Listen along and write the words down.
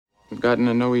We've gotten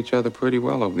to know each other pretty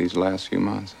well over these last few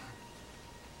months.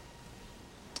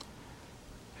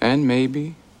 And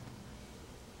maybe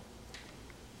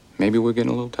we're getting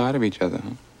a little tired of each other, huh?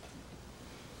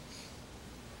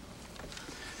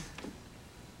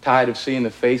 Tired of seeing the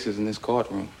faces in this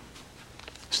courtroom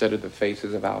instead of the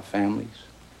faces of our families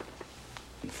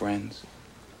and friends.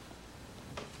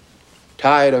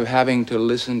 Tired of having to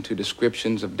listen to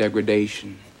descriptions of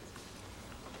degradation,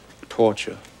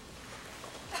 torture,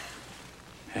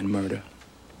 and murder.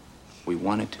 We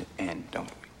want it to end, don't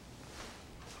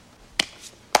we?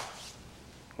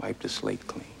 Wipe the slate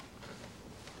clean.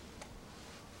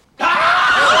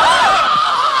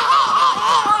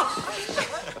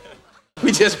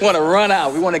 We just want to run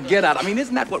out. We want to get out. I mean,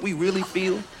 isn't that what we really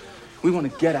feel? We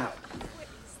want to get out.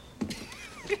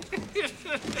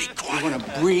 We want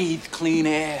to breathe clean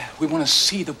air. We want to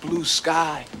see the blue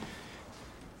sky.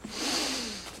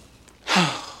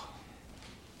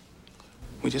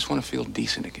 We just want to feel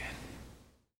decent again.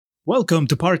 Welcome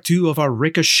to part 2 of our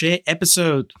Ricochet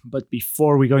episode. But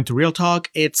before we go into real talk,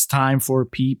 it's time for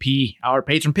PP, our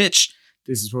patron pitch.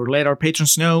 This is where we let our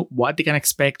patrons know what they can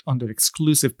expect on their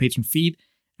exclusive patron feed,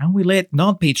 and we let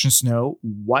non-patrons know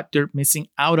what they're missing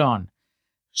out on.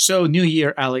 So, new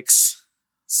year, Alex.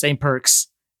 Same perks,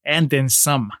 and then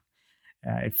some.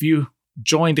 If you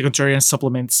join the Contrarian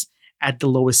supplements at the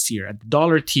lowest tier, at the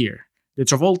 $1 tier, the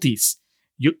Travoltis,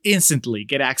 you instantly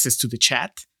get access to the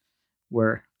chat,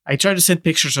 where I try to send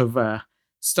pictures of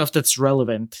stuff that's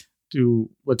relevant to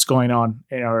what's going on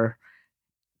in our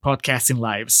podcasting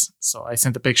lives. So I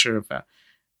sent a picture of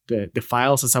the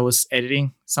files as I was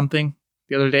editing something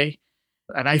the other day,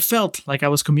 and I felt like I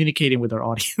was communicating with our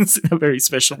audience in a very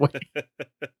special way.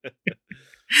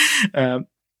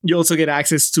 You also get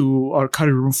access to our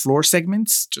cutting room floor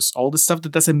segments, just all the stuff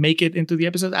that doesn't make it into the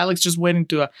episode. Alex just went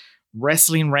into a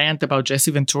wrestling rant about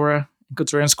Jesse Ventura in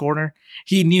Contrarian's Corner.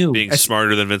 He knew. Being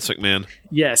smarter than Vince McMahon.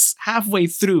 Yes. Halfway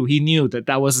through, he knew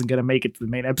that wasn't going to make it to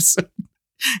the main episode.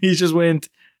 He just went,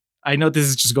 I know this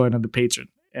is just going on the Patreon.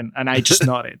 And I just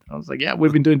nodded. I was like, yeah,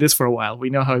 we've been doing this for a while. We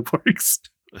know how it works.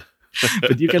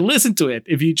 But you can listen to it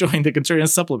if you join the Contrarian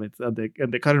supplement and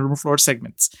the cutting room floor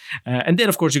segments. And then,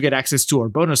 of course, you get access to our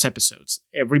bonus episodes.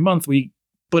 Every month, we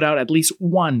put out at least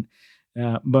one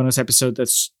bonus episode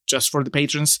that's just for the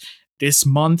patrons. This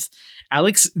month,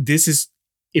 Alex, this is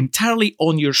entirely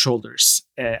on your shoulders.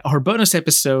 Our bonus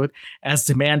episode, as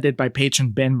demanded by patron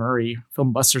Ben Murray,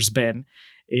 Filmbusters Ben,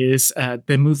 is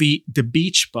the movie The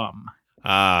Beach Bum.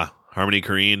 Harmony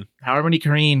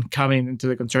Korine coming into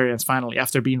the Contrarians finally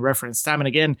after being referenced time and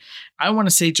again. I want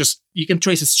to say just you can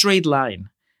trace a straight line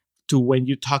to when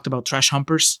you talked about trash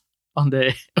humpers on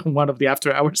the one of the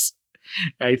after hours.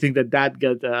 I think that got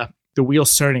the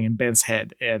wheels turning in Ben's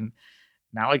head, and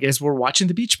now I guess we're watching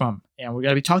The Beach Bum, and we're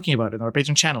gonna be talking about it on our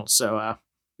Patreon channel. So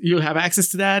you'll have access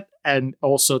to that, and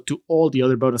also to all the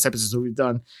other bonus episodes that we've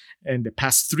done in the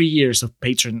past 3 years of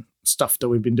Patreon stuff that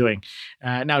we've been doing.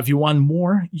 Now, if you want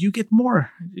more, you get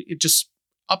more. It just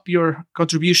up your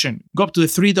contribution. Go up to the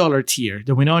 $3 tier,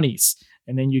 the Winonis,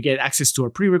 and then you get access to our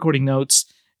pre-recording notes.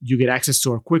 You get access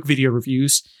to our quick video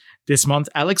reviews. This month,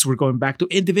 Alex, we're going back to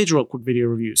individual quick video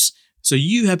reviews. So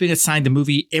you have been assigned the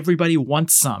movie Everybody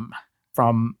Wants Some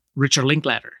from Richard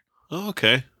Linklater. Oh,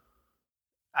 okay.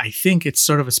 I think it's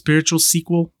sort of a spiritual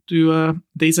sequel to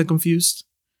Dazed and Confused.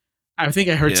 I think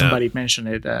I heard somebody mention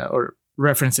it or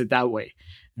reference it that way.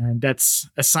 And that's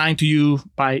assigned to you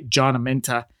by John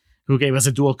Amenta, who gave us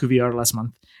a dual QVR last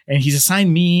month. And he's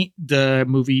assigned me the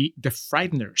movie The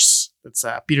Frighteners. That's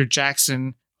a Peter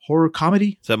Jackson horror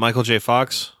comedy. Is that Michael J.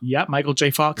 Fox? Yeah, Michael J.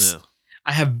 Fox. Yeah.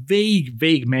 I have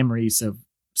vague memories of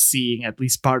seeing at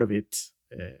least part of it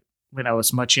when I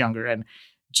was much younger and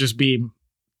just being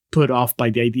put off by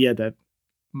the idea that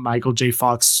Michael J.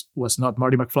 Fox was not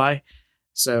Marty McFly.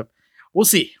 So we'll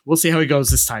see. We'll see how it goes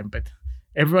this time. But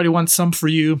Everybody Wants Some for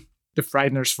you, The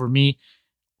Frighteners for me,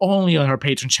 only on our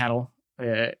Patreon channel,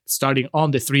 starting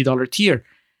on the $3 tier.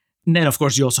 And then, of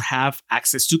course, you also have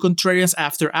access to Contrarians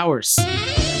After Hours.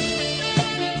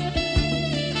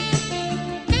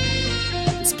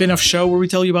 The spin-off show where we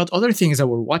tell you about other things that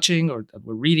we're watching or that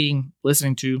we're reading,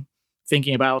 listening to,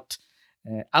 thinking about.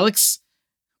 Alex,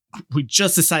 we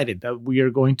just decided that we are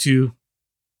going to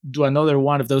do another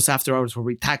one of those after hours where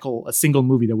we tackle a single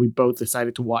movie that we both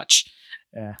decided to watch.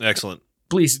 Excellent.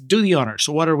 Please do the honor.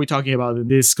 So what are we talking about in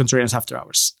this Contrarians After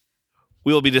Hours?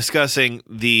 We'll be discussing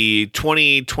the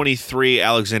 2023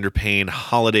 Alexander Payne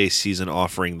holiday season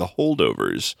offering, The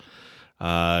Holdovers.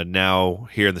 Now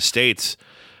here in the States,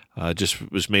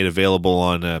 just was made available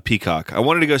on Peacock. I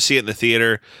wanted to go see it in the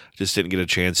theater, just didn't get a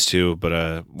chance to,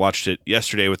 but watched it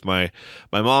yesterday with my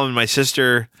mom and my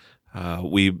sister.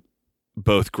 We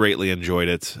both greatly enjoyed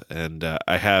it, and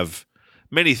I have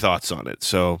many thoughts on it,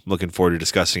 so I'm looking forward to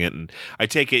discussing it. And I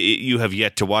take it you have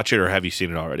yet to watch it, or have you seen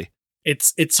it already?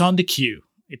 It's on the queue.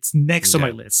 It's next on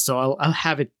my list, so I'll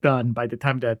have it done by the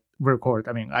time that we record.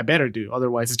 I mean, I better do,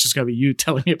 otherwise it's just gonna be you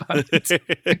telling me about it.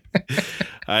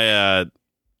 I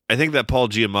think that Paul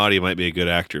Giamatti might be a good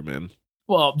actor, man.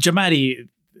 Well, Giamatti,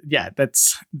 yeah,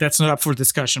 that's not up for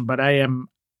discussion. But I'm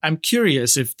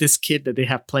curious if this kid that they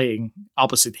have playing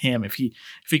opposite him, if he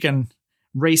can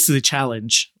raise to the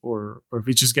challenge, or if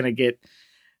he's just gonna get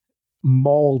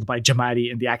mauled by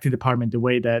Giamatti in the acting department the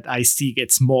way that Ice-T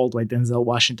gets mauled by Denzel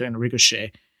Washington and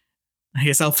Ricochet. I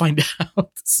guess I'll find out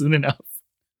soon enough.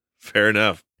 Fair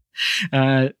enough.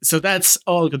 So that's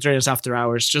all Contrarians After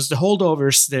Hours. Just the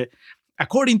holdovers that,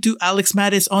 according to Alex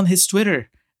Mattis on his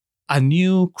Twitter, a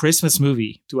new Christmas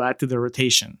movie to add to the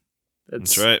rotation.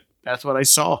 That's right. That's what I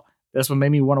saw. That's what made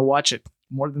me want to watch it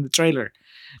more than the trailer.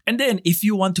 And then if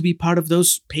you want to be part of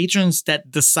those patrons that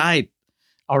decide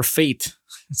our fate,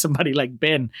 somebody like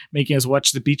Ben making us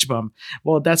watch The Beach Bum,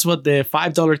 well, that's what the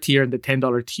 $5 tier and the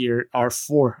 $10 tier are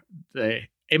for, the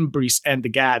Embries and the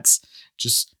Gads.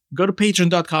 Just go to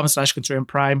patreon.com/Contrarian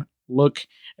Prime, look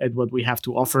at what we have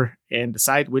to offer, and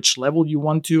decide which level you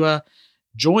want to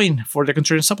join for the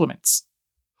Contrarian supplements.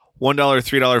 $1,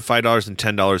 $3, $5, and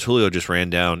 $10. Julio just ran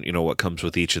down, what comes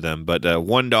with each of them. But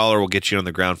 $1 will get you on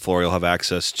the ground floor. You'll have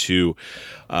access to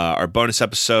our bonus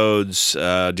episodes,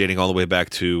 dating all the way back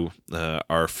to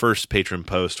our first patron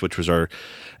post, which was our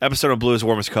episode on Blue is the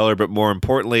Warmest Color. But more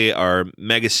importantly, our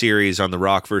mega series on The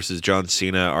Rock versus John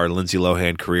Cena, our Lindsay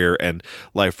Lohan career and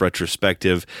life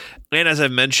retrospective. And as I've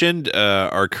mentioned,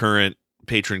 our current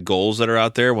patron goals that are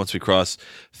out there once we cross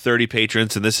 30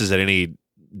 patrons, and this is at any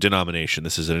denomination.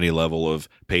 This is at any level of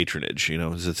patronage.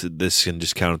 This can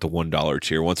just count at the $1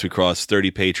 tier. Once we cross 30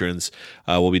 patrons,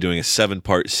 we'll be doing a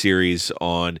 7-part series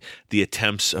on the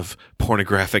attempts of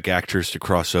pornographic actors to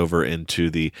cross over into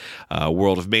the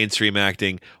world of mainstream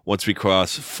acting. Once we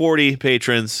cross 40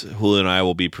 patrons, Julio and I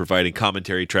will be providing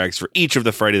commentary tracks for each of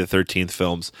the Friday the 13th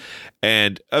films.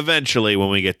 And eventually, when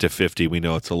we get to 50, we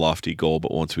know it's a lofty goal,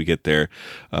 but once we get there,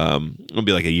 it'll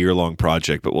be like a year-long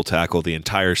project, but we'll tackle the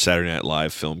entire Saturday Night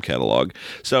Live film catalog.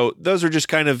 So those are just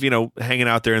kind of, hanging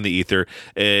out there in the ether.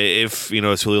 If,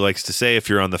 as Julio likes to say, if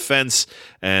you're on the fence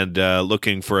and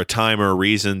looking for a time or a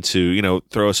reason to,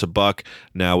 throw us a buck,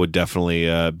 now would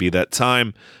definitely be that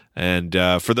time. And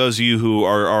for those of you who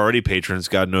are already patrons,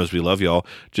 God knows we love y'all.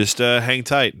 Just hang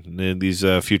tight. These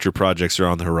future projects are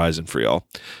on the horizon for y'all.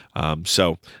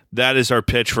 So that is our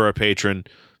pitch for our patron.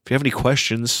 If you have any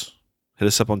questions, hit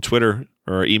us up on Twitter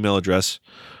or our email address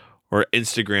or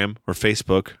Instagram or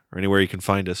Facebook or anywhere you can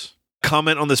find us.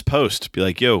 Comment on this post. Be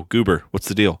like, yo, Goober, what's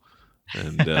the deal?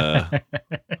 And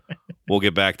we'll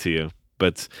get back to you.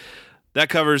 But that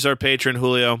covers our patron,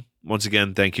 Julio. Once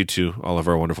again, thank you to all of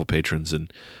our wonderful patrons.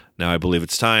 And now I believe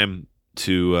it's time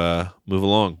to move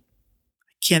along.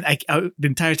 The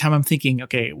entire time I'm thinking,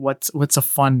 okay, what's a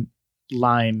fun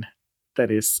line that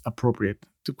is appropriate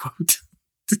to quote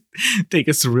to take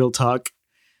us to real talk?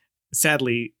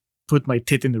 Sadly, put my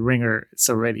tit in the ringer.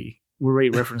 We already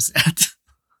referenced that.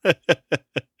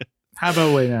 How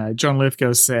about when John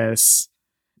Lithgow says,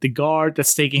 the guard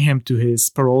that's taking him to his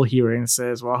parole hearing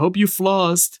says, well, I hope you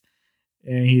flossed.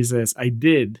 And he says, I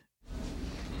did.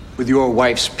 With your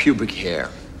wife's pubic hair.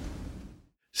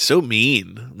 So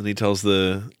mean. Then he tells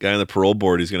the guy on the parole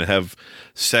board he's going to have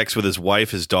sex with his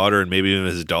wife, his daughter, and maybe even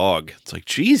his dog. It's like,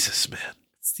 Jesus, man.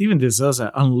 Steven De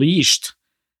Souza, unleashed.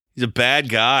 He's a bad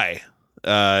guy.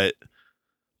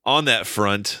 On that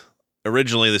front,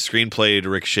 originally the screenplay to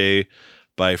Ricochet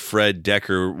by Fred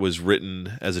Decker was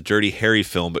written as a Dirty Harry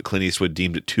film, but Clint Eastwood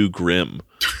deemed it too grim.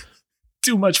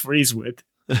 Too much for Eastwood.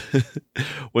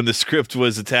 When the script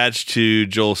was attached to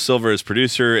Joel Silver as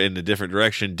producer in a different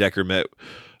direction, Decker met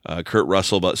Kurt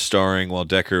Russell about starring while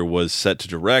Decker was set to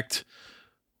direct,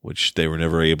 which they were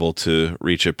never able to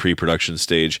reach a pre-production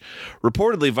stage.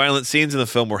 Reportedly, violent scenes in the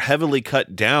film were heavily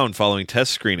cut down following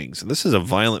test screenings. And this is a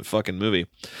violent fucking movie.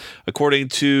 According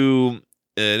to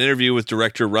an interview with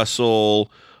director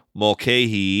Russell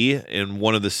Mulcahy, in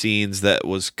one of the scenes that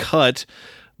was cut,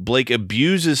 Blake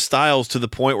abuses Styles to the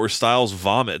point where Styles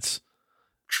vomits,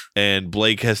 and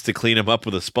Blake has to clean him up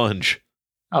with a sponge.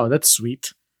 Oh, that's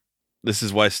sweet. This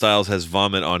is why Styles has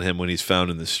vomit on him when he's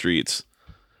found in the streets.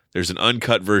 There's an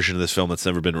uncut version of this film that's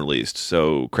never been released,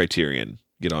 so Criterion,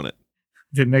 get on it.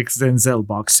 The next Denzel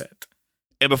box set.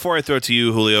 And before I throw it to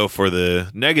you, Julio, for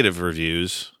the negative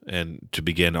reviews and to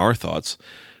begin our thoughts,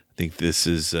 I think this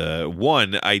is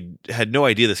one. I had no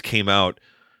idea this came out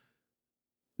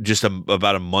just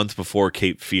about a month before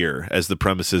Cape Fear, as the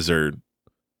premises are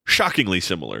shockingly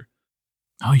similar.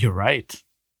 Oh, you're right.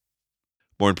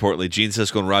 More importantly, Gene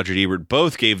Siskel and Roger Ebert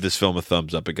both gave this film a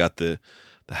thumbs up. It got the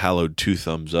hallowed 2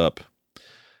 thumbs up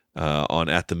on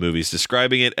At the Movies,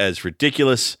 describing it as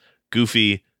ridiculous,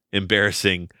 goofy,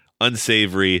 embarrassing,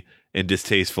 unsavory, and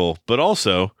distasteful, but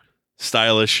also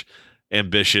stylish,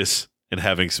 ambitious, and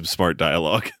having some smart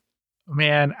dialogue.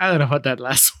 Man, I don't know about that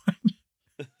last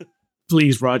one.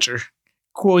 Please, Roger,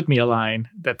 quote me a line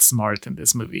that's smart in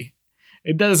this movie.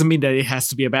 It doesn't mean that it has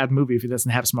to be a bad movie if it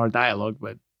doesn't have smart dialogue,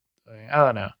 but I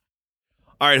don't know.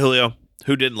 All right, Julio,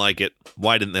 who didn't like it?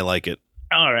 Why didn't they like it?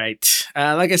 All right.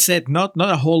 Like I said, not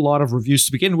a whole lot of reviews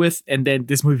to begin with, and then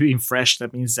this movie being fresh,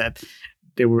 that means that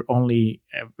there were only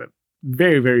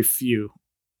very, very few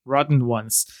rotten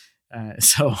ones.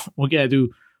 So we're going to do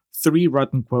 3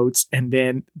 rotten quotes, and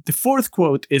then the 4th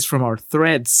quote is from our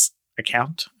Threads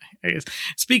account. I guess.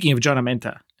 Speaking of John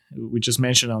Amenta, who we just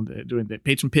mentioned during the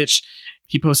patron pitch,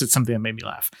 he posted something that made me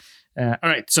laugh. All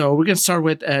right, so we're going to start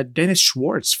with Dennis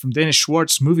Schwartz from Dennis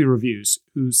Schwartz Movie Reviews,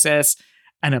 who says,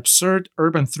 an absurd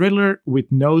urban thriller with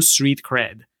no street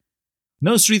cred.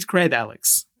 No street cred,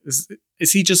 Alex.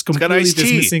 Is he just completely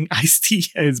dismissing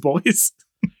Ice-T and his boys?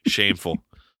 Shameful.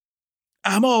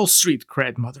 I'm all street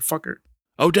cred, motherfucker.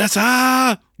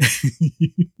 Odessa!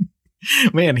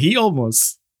 Man, he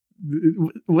almost...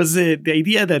 Was it the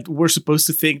idea that we're supposed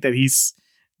to think that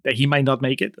he might not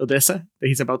make it, Odessa? That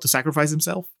he's about to sacrifice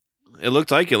himself? It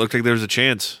looked like there was a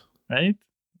chance. Right?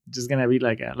 Just gonna be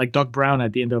like Doc Brown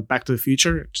at the end of Back to the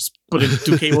Future, just putting the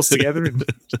 2 cables together.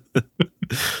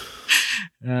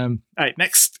 All right,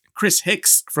 next, Chris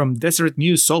Hicks from Deseret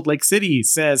News, Salt Lake City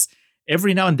says,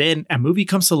 every now and then a movie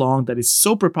comes along that is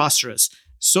so preposterous,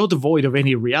 so devoid of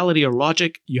any reality or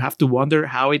logic, you have to wonder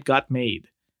how it got made.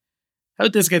 How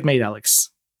did this get made,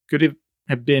 Alex? Could it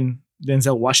have been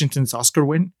Denzel Washington's Oscar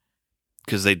win?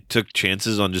 Because they took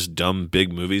chances on just dumb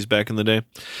big movies back in the day.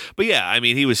 But yeah, I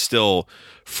mean, he was still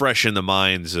fresh in the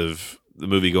minds of the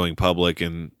movie-going public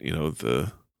and, you know,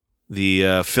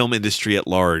 the film industry at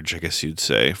large, I guess you'd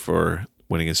say, for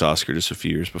winning his Oscar just a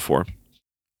few years before.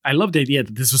 I love the idea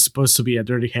that this was supposed to be a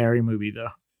Dirty Harry movie,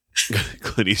 though.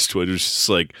 Clint Eastwood was just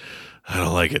like, I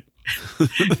don't like it.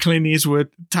 Clint Eastwood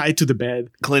tied to the bed.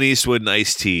 Clint Eastwood and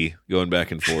Ice-T going back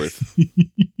and forth.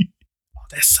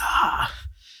 Odessa.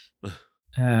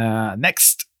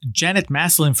 Next, Janet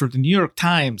Maslin from the New York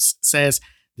Times says,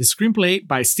 the screenplay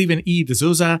by Stephen E.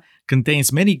 D'Souza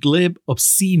contains many glib,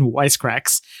 obscene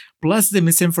wisecracks, plus the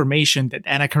misinformation that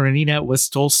Anna Karenina was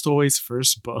Tolstoy's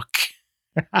first book.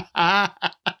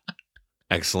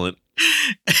 Excellent.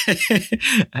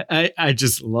 I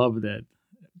just love that.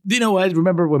 Do you know what?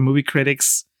 Remember when movie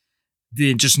critics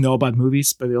didn't just know about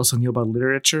movies, but they also knew about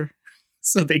literature?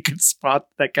 So they could spot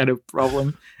that kind of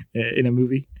problem in a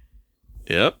movie.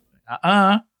 Yep.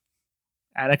 Anna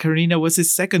Karenina was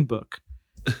his second book.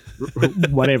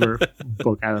 Whatever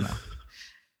book, I don't know.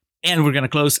 And we're going to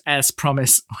close, as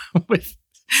promised, with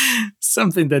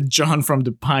something that John from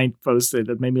The Pint posted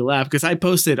that made me laugh, because I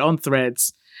posted on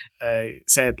Threads,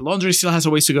 said, laundry still has a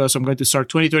ways to go, so I'm going to start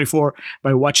 2024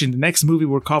 by watching the next movie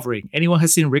we're covering. Anyone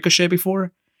has seen Ricochet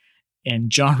before? And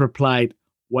John replied,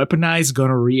 weaponized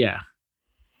gonorrhea.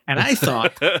 And I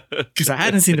thought, because I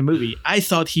hadn't seen the movie, I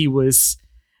thought he was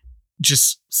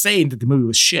just saying that the movie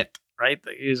was shit, right?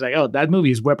 He was like, oh, that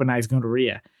movie is weaponized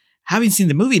gonorrhea. Having seen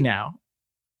the movie now,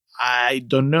 I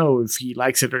don't know if he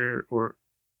likes it or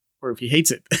if he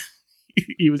hates it.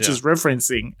 He was just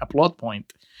referencing a plot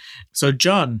point. So,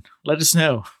 John, let us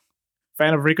know.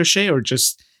 Fan of Ricochet or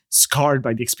just scarred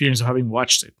by the experience of having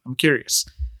watched it? I'm curious.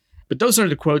 But those are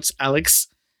the quotes, Alex.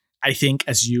 I think,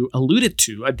 as you alluded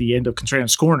to at the end of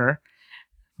Contrarian's Corner,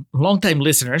 longtime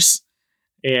listeners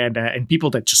and people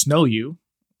that just know you,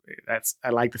 I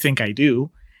like to think I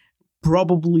do,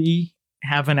 probably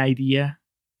have an idea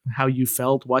how you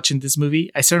felt watching this movie.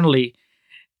 I certainly,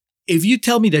 if you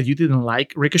tell me that you didn't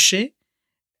like Ricochet,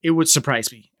 it would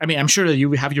surprise me. I mean, I'm sure that you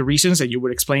would have your reasons and you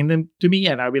would explain them to me,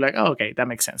 and I'll be like, oh, okay, that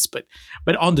makes sense. But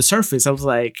on the surface, I was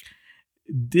like,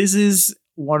 this is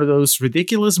one of those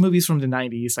ridiculous movies from the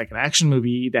 90s, like an action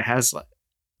movie that has like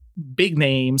big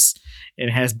names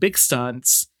and has big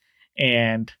stunts,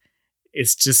 and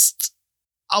it's just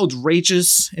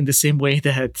outrageous in the same way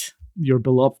that your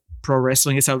beloved pro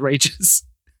wrestling is outrageous.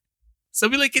 So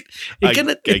I feel like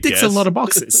it ticks a lot of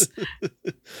boxes.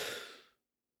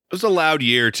 It was a loud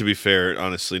year, to be fair,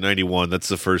 honestly. 91, that's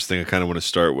the first thing I kind of want to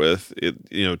start with.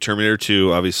 Terminator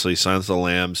 2, obviously, Silence of the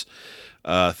Lambs,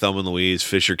 Thelma and Louise,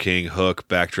 Fisher King, Hook,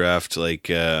 Backdraft,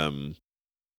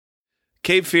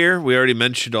 Cape Fear, we already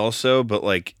mentioned also, but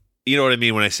you know what I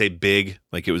mean when I say big?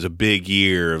 Like it was a big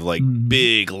year of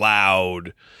big,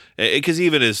 loud. Because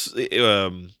even as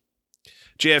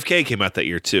JFK came out that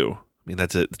year too. I mean,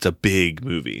 it's a big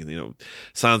movie.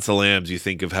 Silence of the Lambs, you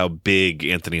think of how big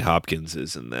Anthony Hopkins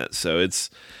is in that. So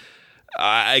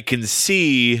I can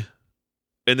see,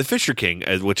 and the Fisher King,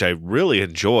 which I really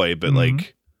enjoy, but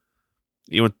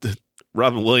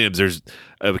Robin Williams, there's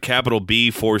a capital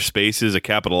B, 4 spaces, a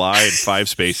capital I, and 5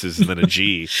 spaces, and then a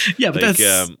G. Yeah, but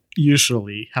that's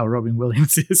usually how Robin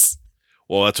Williams is.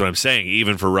 Well, that's what I'm saying.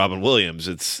 Even for Robin Williams,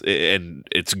 it's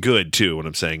good too. What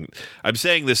I'm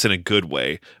saying this in a good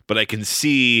way, but I can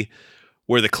see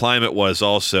where the climate was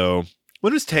also.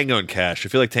 When was Tango and Cash? I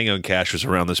feel like Tango and Cash was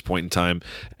around this point in time.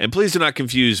 And please do not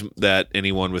confuse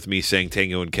anyone with me saying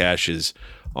Tango and Cash is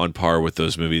on par with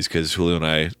those movies, because Julio and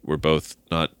I were both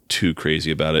not too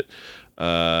crazy about it.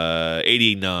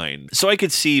 89. So I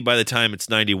could see by the time it's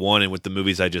 91, and with the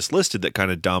movies I just listed that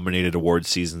kind of dominated award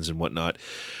seasons and whatnot,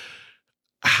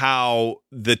 how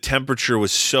the temperature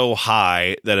was so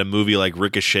high that a movie like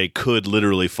Ricochet could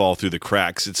literally fall through the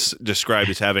cracks. It's described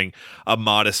as having a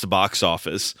modest box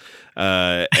office,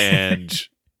 and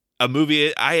a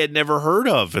movie I had never heard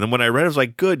of. And when I read it, I was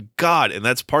like, good God. And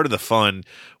that's part of the fun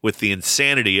with the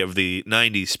insanity of the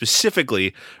 90s,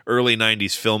 specifically early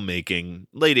 90s filmmaking,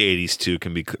 late 80s too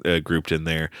can be grouped in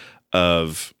there,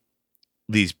 of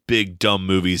these big dumb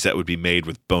movies that would be made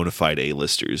with bona fide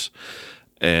A-listers.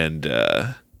 And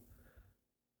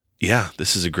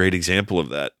this is a great example of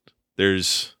that.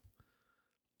 There's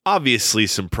obviously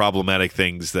some problematic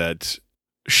things that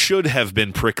should have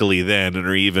been prickly then and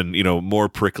are even, more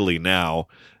prickly now.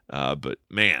 But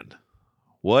man,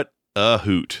 what a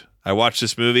hoot. I watched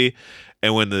this movie,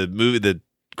 and when the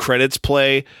credits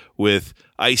play with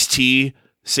Ice-T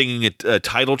singing a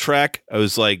title track, I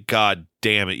was like, God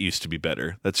damn, it used to be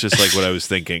better. That's just like what I was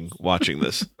thinking watching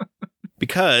this.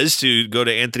 Because to go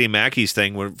to Anthony Mackie's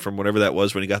thing from whatever that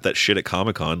was when he got that shit at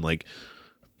Comic-Con,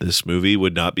 this movie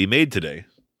would not be made today.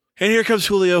 And here comes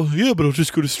Julio. Yeah, but I'll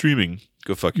just go to streaming.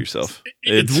 Go fuck yourself.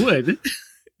 It would.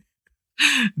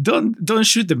 Don't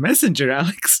shoot the messenger,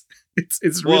 Alex.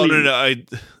 It's really... No.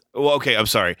 Okay, I'm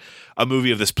sorry. A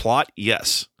movie of this plot?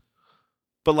 Yes.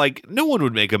 But no one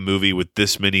would make a movie with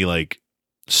this many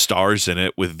stars in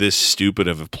it with this stupid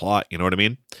of a plot, you know what I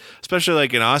mean? Especially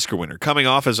an Oscar winner coming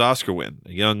off as Oscar win,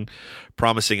 a young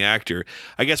promising actor.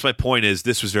 I guess my point is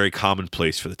this was very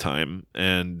commonplace for the time,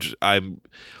 and I'm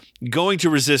going to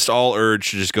resist all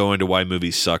urge to just go into why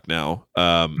movies suck now.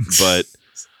 But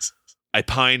I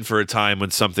pine for a time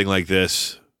when something like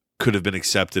this could have been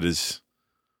accepted as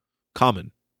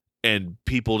common, and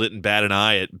people didn't bat an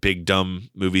eye at big dumb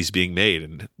movies being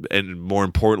made, and more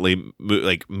importantly,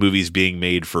 movies being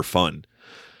made for fun.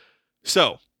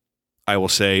 So I will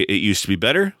say it used to be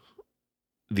better.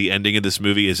 The ending of this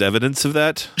movie is evidence of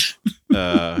that.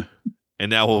 And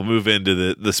now we'll move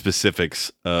into the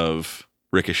specifics of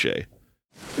Ricochet.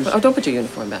 Oh, don't put your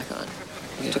uniform back on.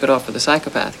 You took it off for the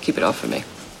psychopath. Keep it off for me.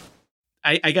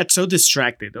 I got so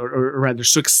distracted, or rather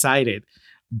so excited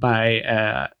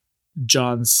by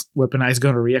John's weaponized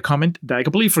gonorrhea comment that I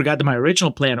completely forgot that my original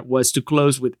plan was to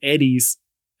close with Eddie's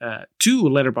 2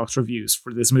 Letterboxd reviews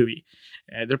for this movie.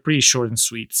 They're pretty short and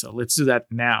sweet, so let's do that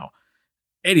now.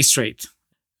 Eddie Strait,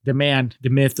 the man, the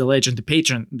myth, the legend, the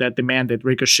patron that demanded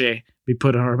Ricochet be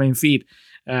put on our main feed.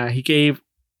 He gave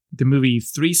the movie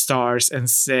 3 stars and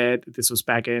said, this was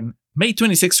back in May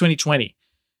 26, 2020.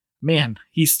 Man,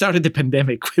 he started the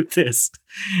pandemic with this.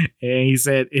 And he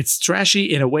said, it's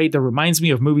trashy in a way that reminds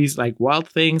me of movies like Wild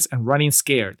Things and Running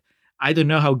Scared. I don't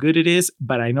know how good it is,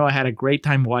 but I know I had a great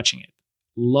time watching it.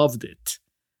 Loved it.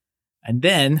 And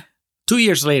then, 2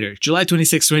 years later, July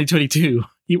 26, 2022,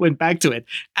 he went back to it,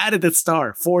 added a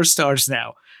star, 4 stars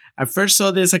now. I first saw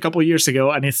this a couple years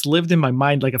ago, and it's lived in my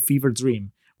mind like a fever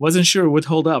dream. Wasn't sure it would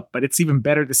hold up, but it's even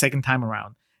better the second time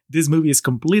around. This movie is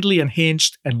completely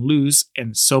unhinged and loose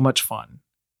and so much fun.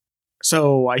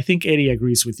 So I think Eddie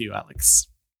agrees with you, Alex.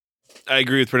 I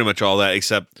agree with pretty much all that,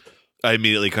 except I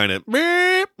immediately kind of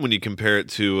when you compare it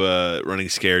to Running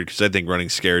Scared, because I think Running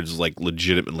Scared is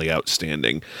legitimately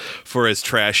outstanding for as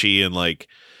trashy and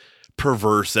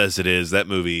perverse as it is. That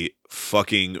movie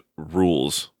fucking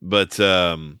rules. But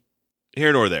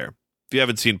here nor there. If you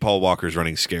haven't seen Paul Walker's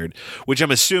Running Scared, which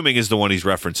I'm assuming is the one he's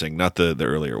referencing, not the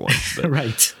earlier one. But,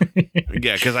 Right.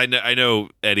 yeah, because I know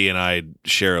Eddie and I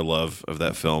share a love of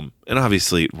that film, and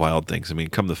obviously Wild Things. I mean,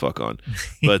 come the fuck on.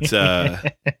 But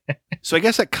so I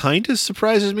guess that kind of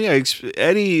surprises me.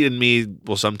 Eddie and me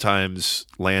will sometimes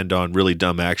land on really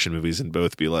dumb action movies and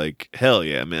both be like, "Hell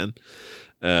yeah, man!"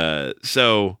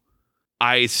 So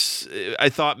I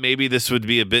thought maybe this would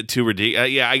be a bit too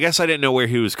ridiculous. Yeah, I guess I didn't know where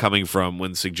he was coming from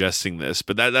when suggesting this,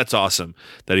 but that's awesome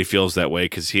that he feels that way,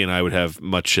 because he and I would have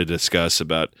much to discuss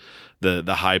about the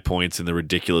high points and the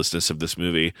ridiculousness of this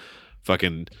movie.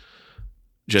 Fucking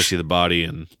Jesse the Body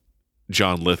and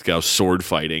John Lithgow sword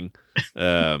fighting.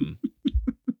 I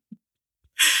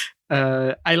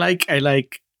like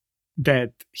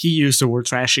that he used the word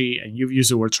trashy and you've used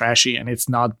the word trashy, and it's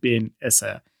not been as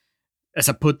a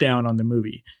put down on the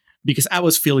movie, because I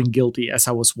was feeling guilty as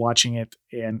I was watching it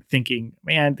and thinking,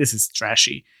 man, this is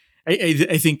trashy.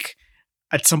 I think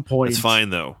at some point, it's fine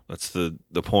though. That's the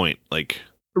point. Like,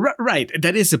 right,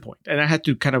 that is the point, and I had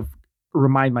to kind of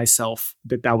remind myself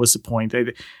that was the point.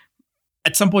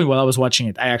 At some point while I was watching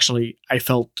it, I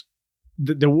felt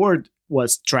the word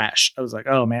was trash. I was like,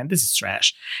 oh man, this is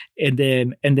trash, and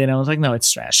then I was like, no,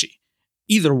 it's trashy.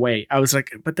 Either way, I was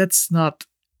like, but that's not.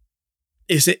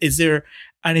 Is there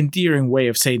an endearing way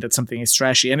of saying that something is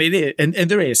trashy? And it is, and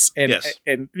there is. And, yes.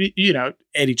 And you know,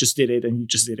 Eddie just did it, and you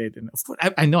just did it, and of course,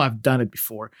 I know I've done it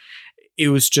before. It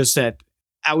was just that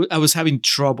I was having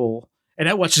trouble, and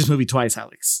I watched this movie twice,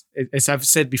 Alex. As I've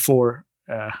said before,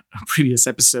 on previous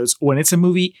episodes, when it's a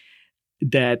movie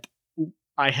that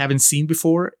I haven't seen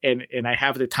before, and I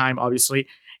have the time, obviously,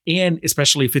 and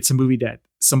especially if it's a movie that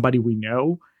somebody we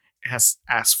know has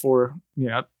asked for, you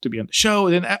know, to be on the show,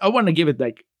 then I want to give it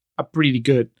like a pretty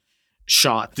good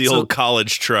shot. The old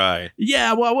college try.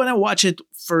 Yeah, well, when I watch it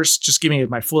first, just giving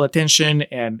it my full attention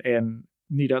and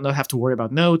you know, not have to worry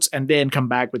about notes, and then come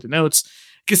back with the notes,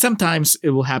 because sometimes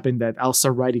it will happen that I'll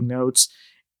start writing notes,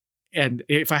 and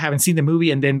if I haven't seen the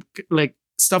movie, and then like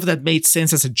stuff that made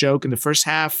sense as a joke in the first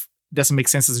half doesn't make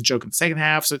sense as a joke in the second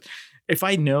half. So if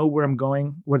I know where I'm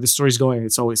going, where the story's going,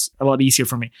 it's always a lot easier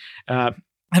for me.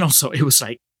 And also, it was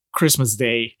like Christmas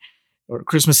Day or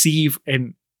Christmas Eve,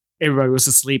 and everybody was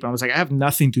asleep. I was like, I have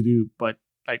nothing to do but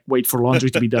like wait for laundry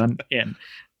to be done, and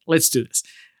let's do this.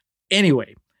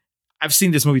 Anyway, I've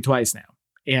seen this movie twice now,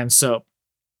 and so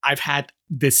I've had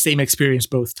the same experience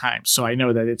both times. So I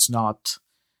know that it's not,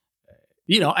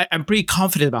 you know, I'm pretty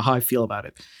confident about how I feel about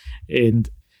it. And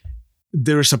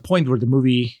there's a point where the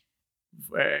movie,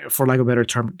 for lack of a better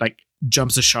term, like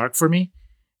jumps the shark for me,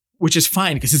 which is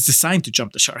fine because it's designed to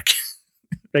jump the shark.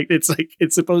 Right? It's like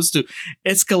it's supposed to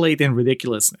escalate in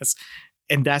ridiculousness,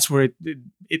 and that's where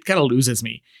it kind of loses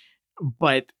me.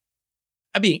 But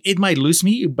I mean, it might lose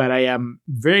me, but I am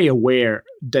very aware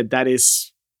that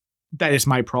is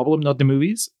my problem, not the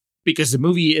movies, because the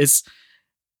movie is.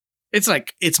 It's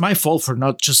like it's my fault for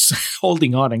not just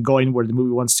holding on and going where the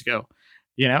movie wants to go.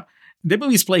 You know, the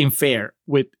movie's playing fair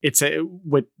with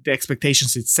with the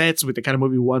expectations it sets, with the kind of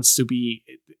movie it wants to be.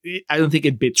 I don't think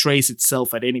it betrays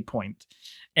itself at any point.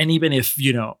 And even if,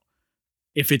 you know,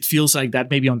 if it feels like that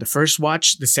maybe on the first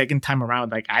watch, the second time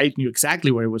around, like I knew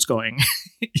exactly where it was going,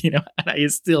 you know, and I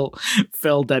still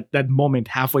felt that moment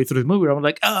halfway through the movie where I'm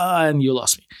like, and you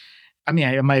lost me. I mean,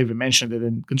 I might have even mentioned it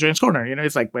in Contrarian's Corner. You know,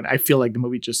 it's like when I feel like the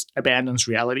movie just abandons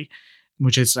reality,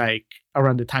 which is like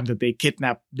around the time that they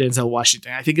kidnap Denzel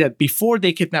Washington. I think that before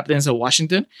they kidnap Denzel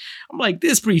Washington, I'm like,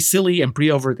 this is pretty silly and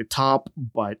pretty over the top,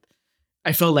 but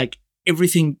I felt like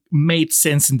everything made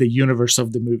sense in the universe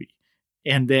of the movie.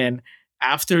 And then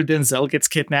after Denzel gets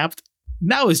kidnapped,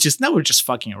 now we're just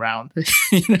fucking around.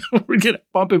 You know, we're gonna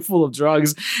pump it full of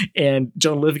drugs, and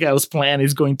John Lithgow's plan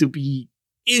is going to be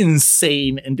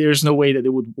insane, and there's no way that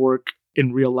it would work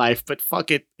in real life. But fuck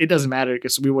it, it doesn't matter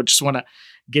because we would just want to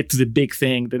get to the big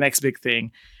thing, the next big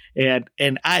thing, and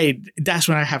that's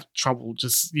when I have trouble.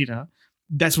 Just, you know,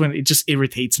 that's when it just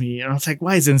irritates me. And I was like,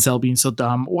 why is Denzel being so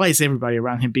dumb? Why is everybody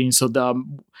around him being so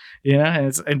dumb? You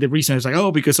know, and the reason is like,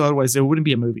 oh, because otherwise there wouldn't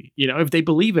be a movie. You know, if they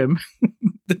believe him,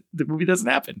 the movie doesn't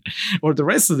happen, or the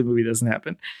rest of the movie doesn't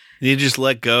happen. You just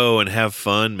let go and have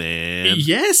fun, man.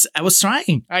 Yes, I was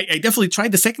trying. I definitely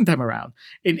tried the second time around,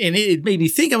 and it made me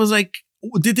think. I was like,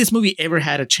 did this movie ever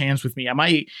had a chance with me?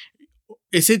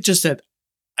 Is it just that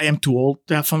I am too old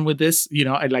to have fun with this? You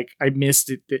know, I missed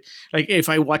it. Like, if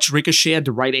I watch Ricochet at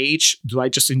the right age, do I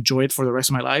just enjoy it for the rest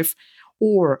of my life?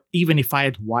 Or even if I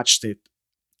had watched it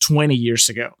 20 years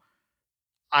ago,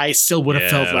 I still would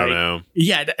have felt like,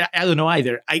 I don't know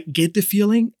either. I get the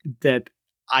feeling that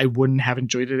I wouldn't have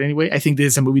enjoyed it anyway. I think this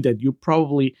is a movie that you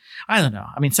probably, I don't know.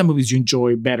 I mean, some movies you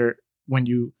enjoy better when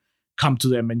you come to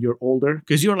them and you're older,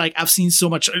 because you're like, I've seen so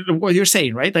much. What you're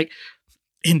saying, right? Like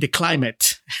in the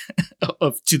climate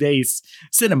of today's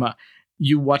cinema,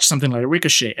 you watch something like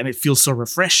Ricochet, and it feels so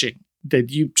refreshing that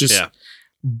you just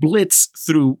blitz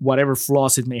through whatever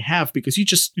flaws it may have because you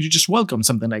just welcome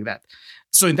something like that.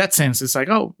 So in that sense, it's like,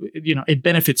 oh, it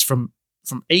benefits from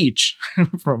age,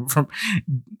 from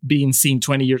being seen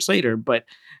 20 years later. But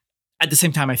at the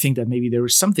same time, I think that maybe there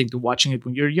is something to watching it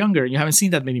when you're younger and you haven't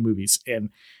seen that many movies, and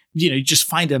you just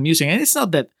find it amusing. And it's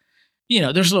not that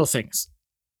there's little things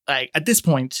like at this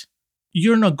point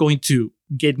you're not going to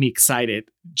get me excited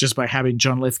just by having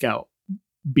John Lithgow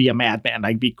be a madman,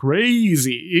 like be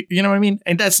crazy. You know what I mean?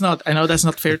 And I know that's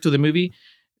not fair to the movie,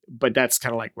 but that's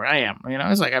kind of like where I am.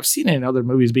 It's like I've seen it in other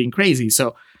movies being crazy.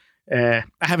 So I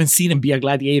haven't seen him be a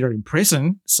gladiator in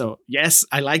prison. So yes,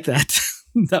 I like that.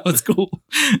 That was cool.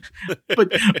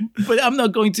 but I'm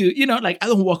not going to, I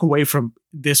don't walk away from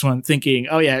this one thinking,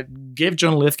 oh yeah, give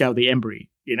John Lithgow the Embry.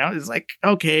 It's like,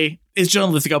 okay, is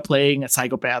John Lithgow playing a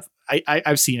psychopath?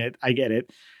 I've seen it. I get it.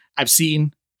 I've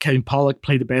seen Kevin Pollak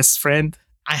play the best friend.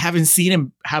 I haven't seen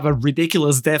him have a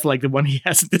ridiculous death like the one he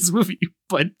has in this movie.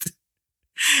 But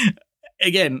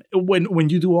again, when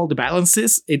you do all the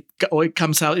balances, it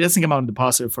comes out. It doesn't come out in the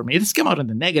positive for me. It doesn't come out in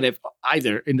the negative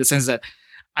either, in the sense that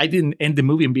I didn't end the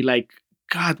movie and be like,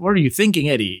 God, what are you thinking,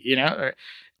 Eddie?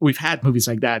 We've had movies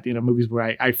like that. Movies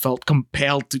where I felt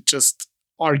compelled to just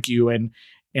argue and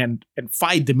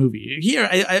fight the movie. Here,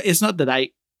 it's not that I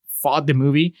fought the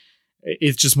movie.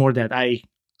 It's just more that I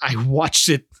watched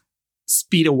it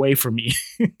speed away from me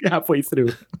halfway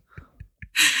through.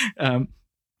 And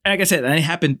like I said, and it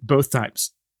happened both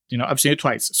times. I've seen it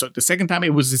twice. So the second time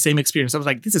it was the same experience. I was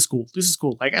like, this is cool. This is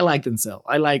cool. Like, I like Denzel.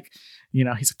 I like,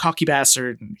 he's a cocky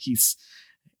bastard and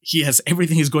he has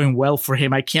everything is going well for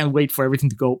him. I can't wait for everything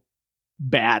to go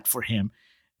bad for him.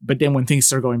 But then when things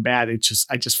start going bad, I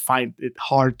just find it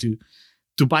hard to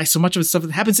buy so much of the stuff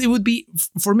that happens. It would be,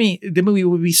 for me, the movie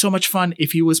would be so much fun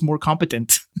if he was more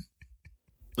competent.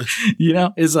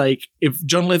 It's like if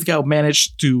John Lithgow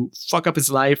managed to fuck up his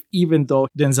life, even though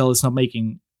Denzel is not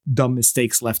making dumb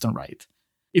mistakes left and right.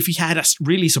 If he had a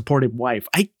really supportive wife,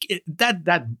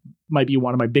 that might be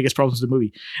one of my biggest problems with the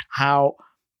movie. How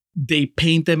they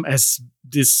paint them as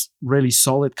this really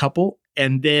solid couple,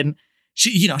 and then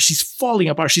she's falling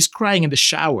apart. She's crying in the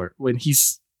shower when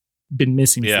he's been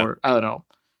missing for, I don't know,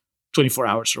 24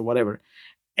 hours or whatever.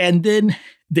 And then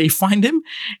they find him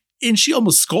and she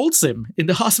almost scolds him in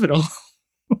the hospital.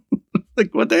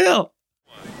 Like, what the hell?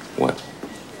 What?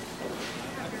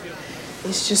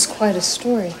 It's just quite a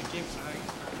story.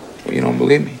 Well, you don't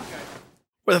believe me?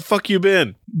 Where the fuck you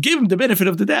been? Give him the benefit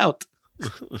of the doubt.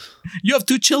 You have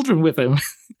 2 children with him.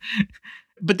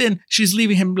 But then she's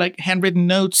leaving him like handwritten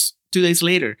notes 2 days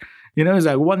later. It's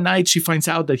like one night she finds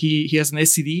out that he has an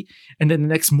STD, and then the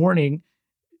next morning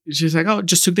she's like, oh,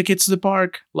 just took the kids to the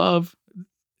park, love.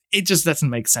 It just doesn't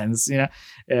make sense, and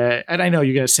I know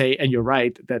you're gonna say, and you're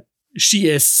right, that she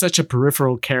is such a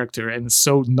peripheral character and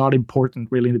so not important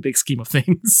really in the big scheme of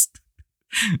things.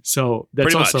 So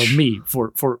that's also me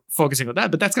for focusing on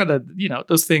that. But that's kind of,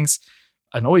 those things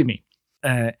annoy me.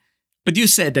 But you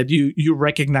said that you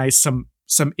recognize some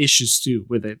issues too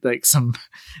with it, like some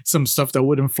stuff that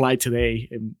wouldn't fly today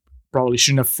and probably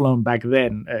shouldn't have flown back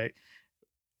then.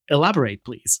 Elaborate,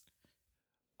 please.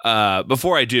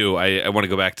 Before I do, I want to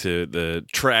go back to the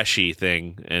trashy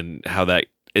thing and how that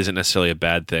isn't necessarily a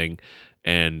bad thing.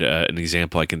 And an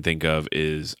example I can think of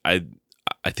is I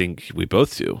think we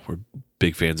both do. We're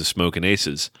big fans of Smokin'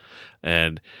 Aces,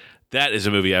 and that is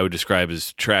a movie I would describe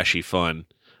as trashy fun.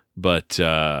 But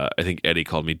I think Eddie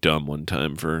called me dumb one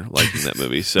time for liking that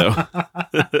movie. So,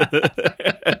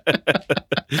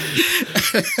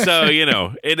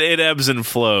 it ebbs and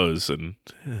flows, and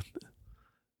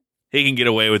he can get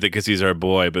away with it because he's our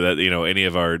boy. But that, any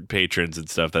of our patrons and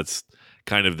stuff, that's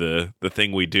kind of the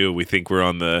thing we do. We think we're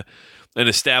on an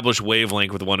established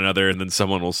wavelength with one another, and then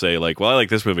someone will say like, "Well, I like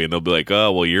this movie," and they'll be like,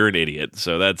 "Oh, well, you're an idiot."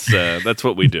 So that's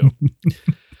what we do.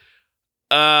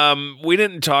 We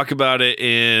didn't talk about it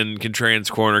in Contrarian's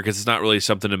Corner because it's not really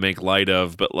something to make light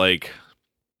of, but like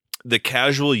the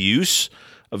casual use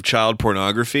of child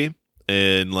pornography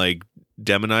and like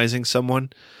demonizing someone.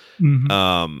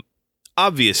 Mm-hmm.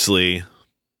 Obviously,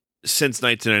 since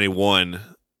 1991,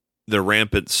 the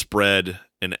rampant spread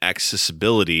and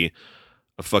accessibility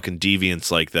of fucking deviance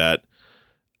like that,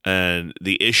 and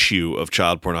the issue of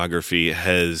child pornography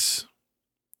has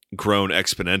grown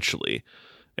exponentially.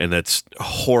 And that's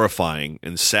horrifying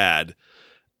and sad.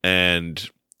 And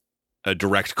a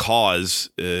direct cause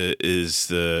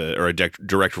or a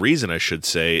direct reason, I should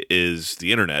say, is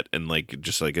the internet and like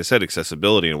just like I said,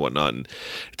 accessibility and whatnot. And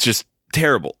it's just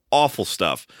terrible, awful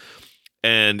stuff.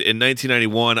 And in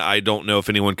 1991, I don't know if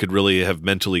anyone could really have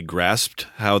mentally grasped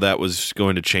how that was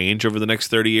going to change over the next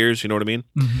 30 years. You know what I mean?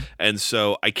 Mm-hmm. And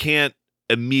so I can't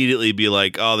immediately be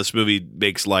like, oh, this movie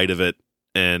makes light of it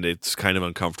and it's kind of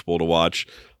uncomfortable to watch.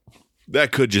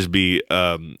 That could just be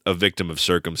a victim of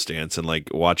circumstance and like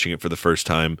watching it for the first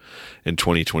time in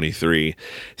 2023.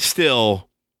 Still,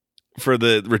 for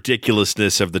the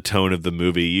ridiculousness of the tone of the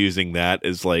movie, using that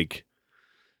as like,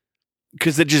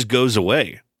 because it just goes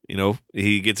away. You know,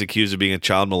 he gets accused of being a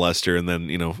child molester, and then,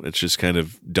 you know, it's just kind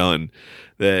of done.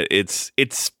 That it's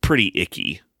pretty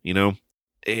icky, you know?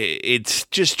 It's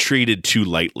just treated too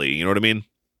lightly, you know what I mean?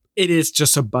 It is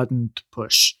just a button to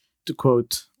push, to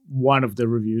quote one of the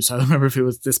reviews. I don't remember if it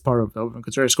was this part of Open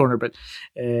Contrarian's Corner, but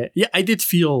yeah, I did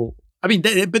feel, I mean,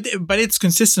 but it's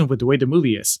consistent with the way the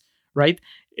movie is, right?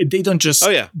 They don't just,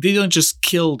 they don't just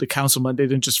kill the councilman. They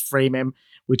don't just frame him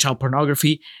with child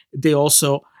pornography. They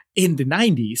also, in the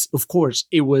 90s, of course,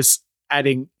 it was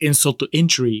adding insult to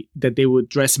injury that they would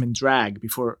dress him in drag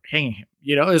before hanging him.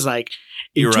 You know, it's like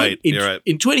you're right.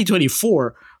 In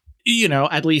 2024, you know,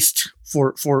 at least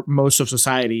for most of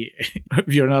society,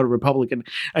 if you're not a Republican,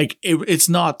 like it's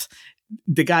not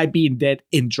the guy being dead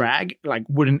in drag, like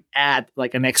wouldn't add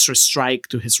like an extra strike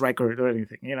to his record or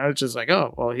anything. You know, it's just like,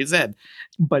 oh, well, he's dead.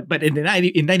 But in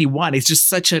 91, it's just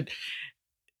such a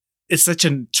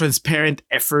transparent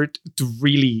effort to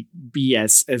really be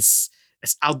as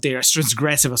out there, as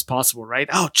transgressive as possible, right?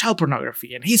 Oh, child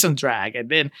pornography, and he's on drag,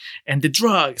 and the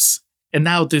drugs, and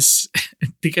now this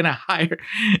they're gonna hire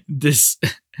this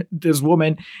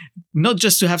woman not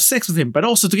just to have sex with him, but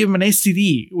also to give him an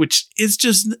STD, which is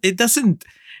just it doesn't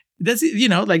you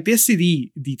know, like the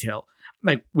STD detail,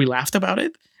 like we laughed about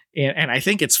it, and I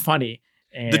think it's funny.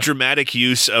 The dramatic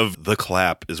use of the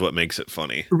clap is what makes it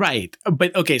funny. Right.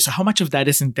 But okay, so how much of that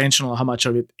is intentional? How much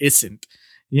of it isn't?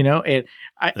 You know, and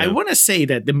I want to say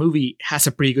that the movie has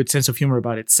a pretty good sense of humor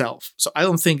about itself. So I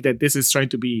don't think that this is trying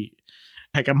to be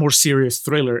like a more serious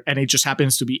thriller, and it just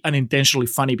happens to be unintentionally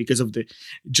funny because of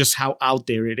just how out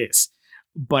there it is.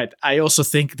 But I also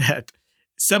think that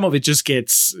some of it just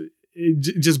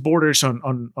borders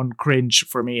on cringe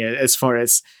for me, as far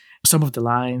as some of the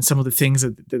lines, some of the things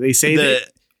that they say.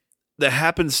 The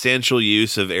happenstantial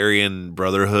use of Aryan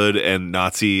Brotherhood and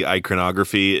Nazi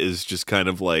iconography is just kind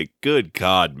of like, good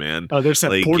God, man. Oh, there's that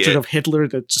like, portrait of Hitler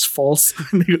that just falls.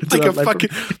 Like a fucking,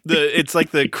 it's like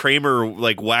the Kramer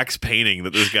like wax painting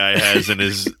that this guy has in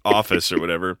his office or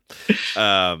whatever.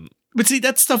 But see,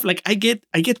 that stuff, like I get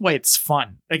why it's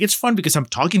fun. Like it's fun because I'm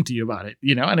talking to you about it,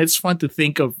 you know, and it's fun to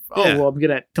think of, well, I'm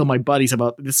gonna tell my buddies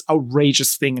about this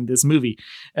outrageous thing in this movie.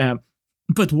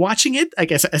 But watching it, I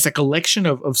guess, as a collection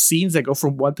of scenes that go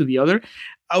from one to the other,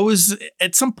 I was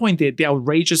at some point the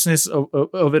outrageousness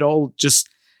of it all just,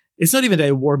 it's not even that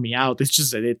it wore me out. It's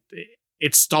just that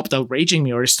it stopped outraging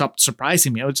me or it stopped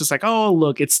surprising me. I was just like, oh,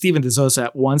 look, it's Steven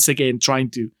DeSouza once again trying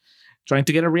to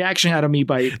get a reaction out of me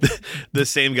by the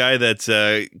same guy that's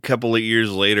a couple of years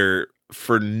later,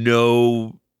 for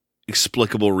no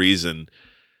explicable reason,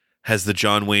 has the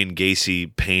John Wayne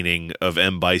Gacy painting of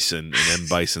M. Bison in M.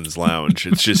 Bison's lounge.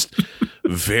 It's just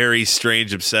very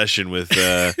strange obsession with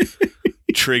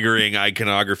triggering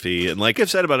iconography. And like I've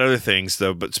said about other things,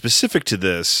 though, but specific to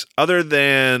this, other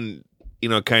than, you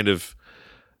know, kind of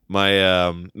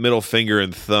my middle finger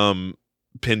and thumb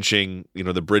pinching, you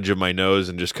know, the bridge of my nose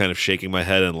and just kind of shaking my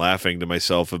head and laughing to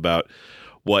myself about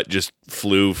what just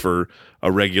flew for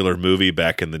a regular movie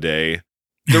back in the day.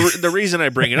 The reason I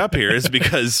bring it up here is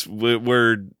because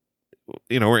we're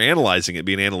analyzing it,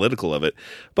 being analytical of it.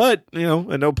 But, you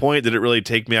know, at no point did it really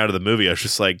take me out of the movie. I was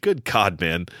just like, good God,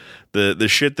 man. The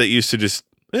shit that used to just,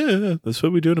 that's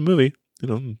what we do in a movie.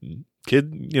 You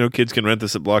know, kids can rent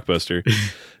this at Blockbuster.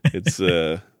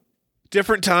 It's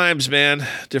different times, man.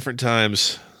 Different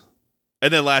times.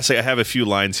 And then lastly, I have a few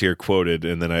lines here quoted,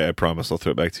 and then I promise I'll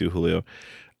throw it back to you, Julio.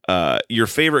 Your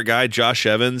favorite guy, Josh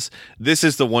Evans. This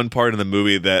is the one part in the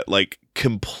movie that like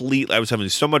completely, I was having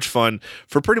so much fun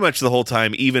for pretty much the whole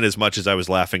time, even as much as I was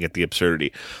laughing at the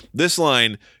absurdity. This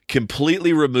line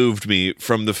completely removed me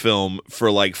from the film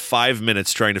for like 5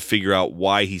 minutes trying to figure out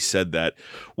why he said that.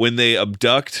 When they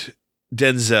abduct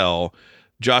Denzel,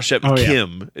 Josh Evans,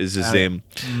 Kim is his name,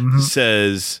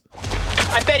 says,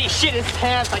 I bet he shit his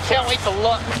pants. I can't wait to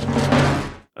look.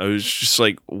 I was just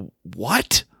like,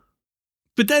 what?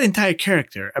 But that entire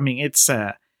character, I mean, it's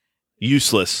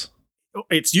useless.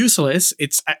 It's useless.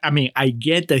 I mean, I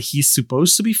get that he's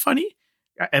supposed to be funny.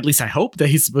 At least I hope that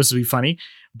he's supposed to be funny.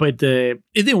 but it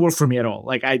didn't work for me at all.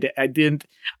 Like I didn't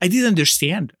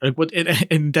understand like what,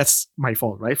 and that's my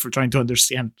fault, right? For trying to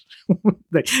understand,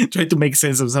 like trying to make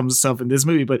sense of some stuff in this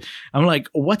movie. But I'm like,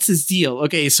 what's his deal?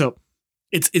 Okay, so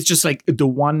it's just like the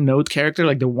one note character,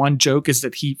 like the one joke is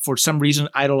that he for some reason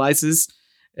idolizes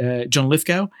John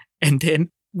Lithgow, and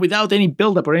then without any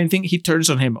buildup or anything, he turns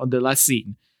on him on the last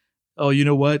scene. Oh, you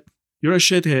know what? You're a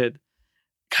shithead.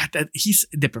 God,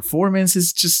 the performance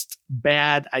is just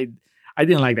bad. I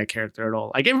didn't like that character at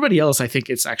all. Like everybody else, I think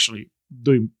it's actually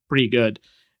doing pretty good.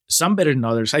 Some better than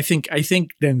others. I think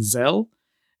Denzel,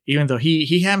 even though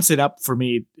he hams it up for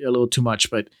me a little too much,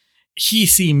 but he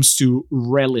seems to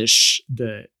relish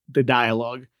the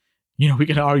dialogue. You know, we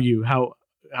can argue how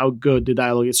good the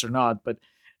dialogue is or not, but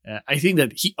I think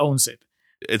that he owns it.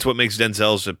 It's what makes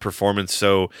Denzel's performance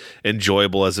so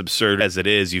enjoyable, as absurd as it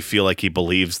is. You feel like he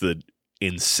believes the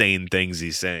insane things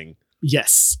he's saying.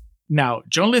 Yes. Now,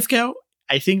 John Lithgow,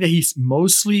 I think that he's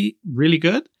mostly really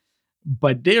good,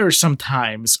 but there are some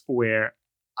times where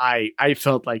I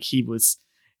felt like he was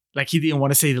like he didn't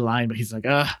want to say the line, but he's like,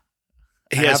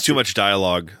 he has too much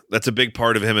dialogue. That's a big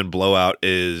part of him in Blowout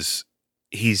is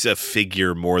he's a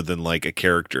figure more than like a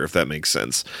character, if that makes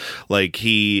sense. Like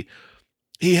he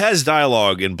has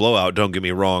dialogue in Blowout, don't get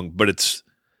me wrong, but it's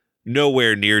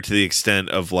nowhere near to the extent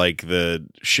of like the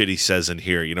shit he says in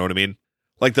here. You know what I mean?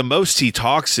 Like the most he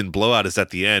talks in Blowout is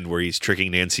at the end where he's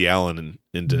tricking Nancy Allen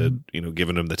into,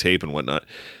 giving him the tape and whatnot.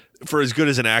 For as good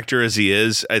as an actor as he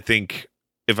is, I think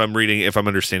if I'm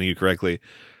understanding you correctly,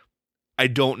 I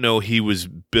don't know he was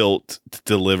built to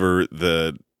deliver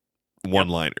the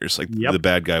one-liners, like the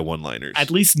bad guy one-liners.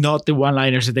 At least not the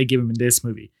one-liners that they give him in this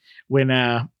movie. When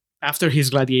after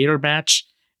his gladiator match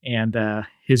and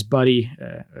his buddy,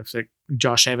 like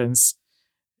Josh Evans,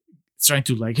 is trying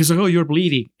to he's like, oh, you're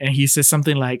bleeding. And he says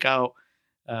something like, oh,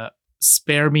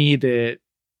 spare me the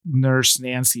Nurse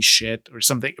Nancy shit or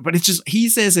something. But it's just, he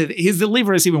says it, his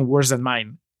delivery is even worse than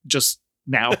mine just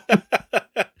now.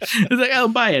 It's like, I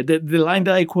don't buy it. The line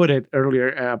that I quoted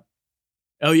earlier,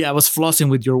 oh yeah, I was flossing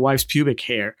with your wife's pubic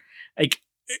hair. Like,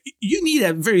 you need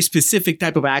a very specific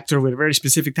type of actor with a very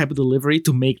specific type of delivery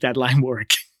to make that line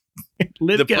work.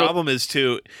 The problem is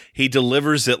too, he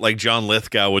delivers it like John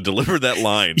Lithgow would deliver that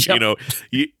line. Yep. You know,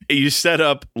 you set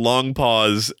up long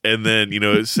pause and then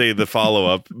say the follow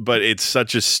up, but it's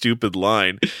such a stupid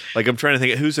line. Like I'm trying to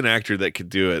think, who's an actor that could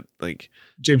do it? Like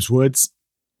James Woods.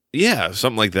 Yeah,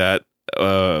 something like that,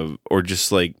 or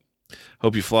just like,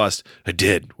 hope you flossed. I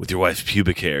did with your wife's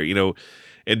pubic hair.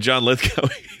 And John Lithgow,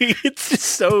 it's just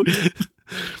so.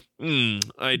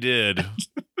 I did.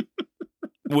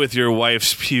 With your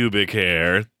wife's pubic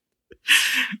hair.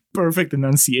 Perfect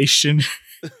enunciation.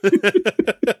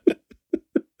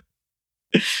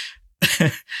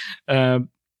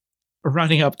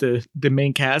 Rounding up the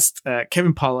main cast,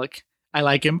 Kevin Pollak. I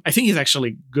like him. I think he's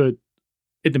actually good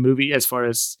in the movie as far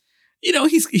as,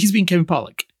 he's being Kevin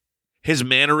Pollak. His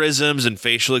mannerisms and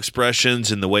facial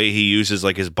expressions and the way he uses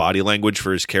like his body language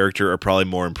for his character are probably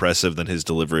more impressive than his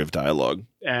delivery of dialogue.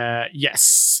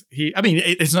 Yes.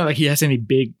 It's not like he has any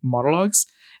big monologues.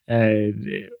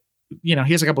 He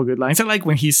has a couple of good lines. I like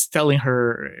when he's telling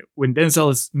her when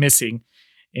Denzel is missing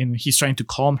and he's trying to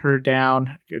calm her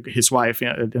down, his wife,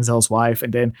 Denzel's wife.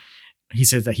 And then he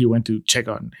says that he went to check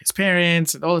on his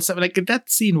parents and all that stuff. Like that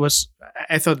scene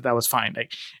I thought that was fine.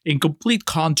 Like in complete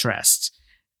contrast,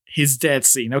 his death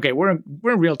scene. Okay, we're in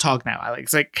real talk now,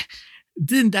 Alex. Like,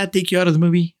 didn't that take you out of the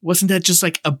movie? Wasn't that just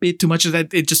like a bit too much of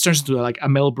that? It just turns into like a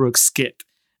Mel Brooks skit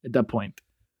at that point.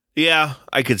 Yeah,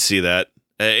 I could see that.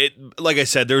 Like I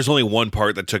said, there was only one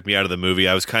part that took me out of the movie.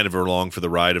 I was kind of along for the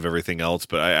ride of everything else,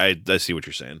 but I see what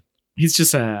you're saying. He's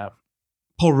just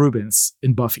Paul Rubens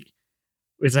in Buffy.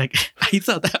 It's like, I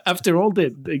thought that after all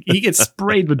he gets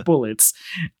sprayed with bullets.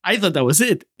 I thought that was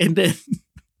it. And then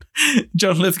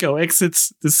John Lithgow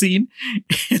exits the scene,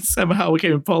 and somehow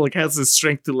Kevin Pollak has the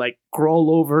strength to like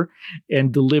crawl over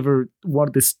and deliver one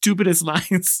of the stupidest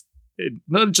lines,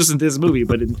 not just in this movie,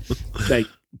 but in like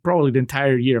probably the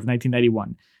entire year of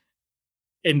 1991,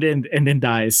 and then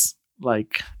dies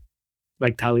like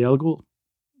Talia al Ghul.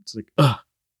 It's like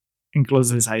and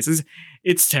closes his eyes.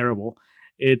 It's terrible.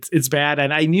 It's bad,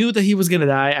 and I knew that he was gonna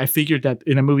die. I figured that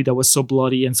in a movie that was so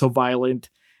bloody and so violent,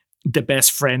 the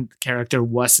best friend character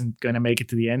wasn't going to make it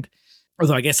to the end.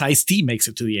 Although I guess Ice-T makes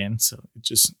it to the end. So it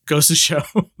just goes to show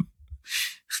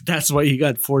that's why you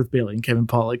got fourth billing, Kevin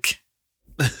Pollak.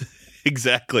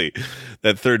 Exactly.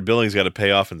 That third billing's got to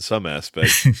pay off in some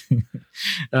aspect.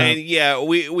 And yeah,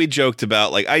 we joked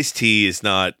about like Ice-T he's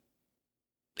not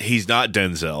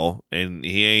Denzel and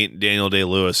he ain't Daniel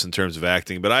Day-Lewis in terms of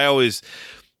acting. But I always,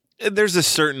 there's a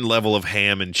certain level of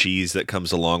ham and cheese that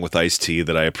comes along with iced tea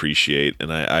that I appreciate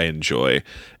and I enjoy,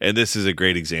 and this is a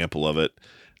great example of it.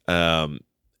 And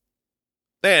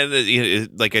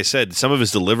like I said, some of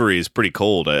his delivery is pretty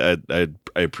cold. I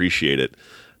appreciate it.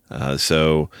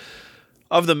 So,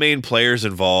 of the main players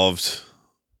involved,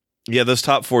 yeah, those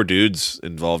top 4 dudes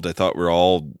involved, I thought were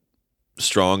all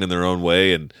strong in their own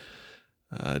way, and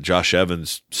Josh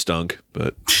Evans stunk.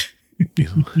 But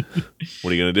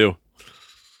what are you gonna do?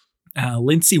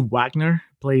 Lindsay Wagner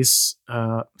plays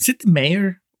is it the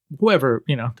mayor? Whoever,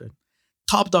 the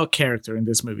top dog character in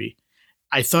this movie.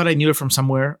 I thought I knew her from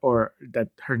somewhere, or that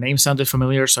her name sounded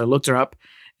familiar, so I looked her up,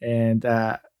 and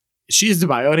she is the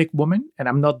Bionic Woman, and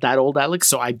I'm not that old, Alex,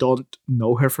 so I don't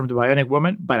know her from the Bionic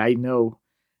Woman, but I know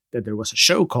that there was a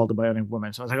show called The Bionic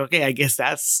Woman, so I was like, okay, I guess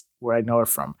that's where I know her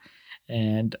from,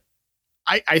 and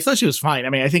I thought she was fine. I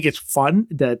mean, I think it's fun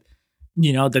that,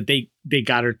 that they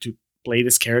got her to play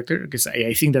this character, because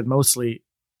I think that mostly,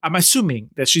 I'm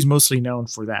assuming that she's mostly known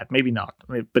for that. Maybe not.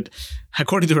 But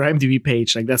according to her IMDb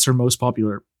page, like that's her most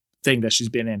popular thing that she's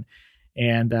been in.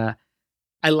 And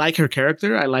I like her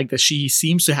character. I like that she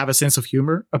seems to have a sense of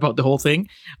humor about the whole thing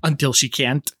until she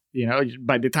can't.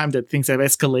 By the time that things have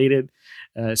escalated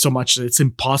so much that it's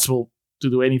impossible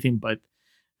to do anything. But,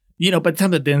 by the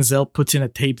time that Denzel puts in a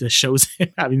tape that shows him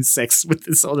having sex with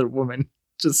this other woman,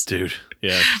 just dude,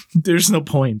 yeah, there's no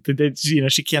point that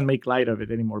she can't make light of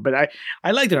it anymore. But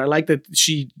I liked her. I like that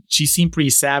she seemed pretty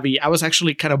savvy. I was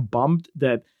actually kind of bummed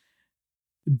that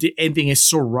the ending is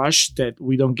so rushed that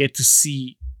we don't get to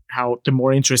see how the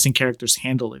more interesting characters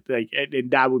handle it. Like,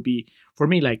 and that would be for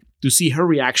me, like, to see her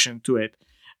reaction to it,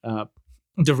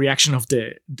 the reaction of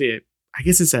the I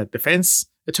guess it's a defense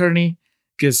attorney,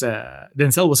 because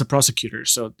Denzel was a prosecutor,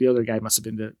 so the other guy must have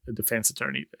been the defense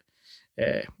attorney.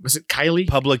 Was it Kylie?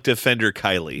 Public defender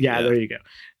Kylie. Yeah, there you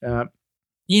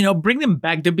go. Bring them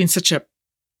back. They've been such a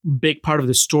big part of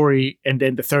the story, and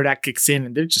then the third act kicks in,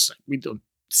 and they're just like, we don't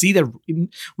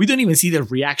even see their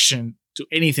reaction to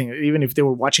anything, even if they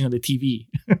were watching on the TV.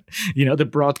 The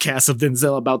broadcast of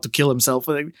Denzel about to kill himself.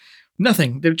 Like,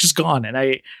 nothing. They're just gone, and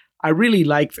I really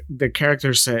liked the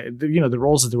characters. The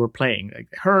roles that they were playing, like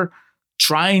her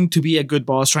trying to be a good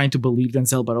boss, trying to believe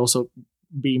Denzel, but also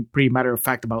being pretty matter of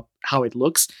fact about how it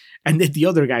looks, and then the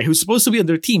other guy who's supposed to be on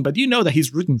their team, but that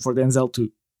he's rooting for Denzel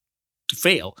to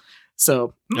fail.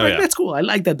 So that's cool. I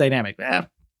like that dynamic.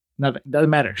 Nothing doesn't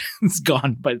matter. It's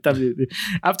gone. But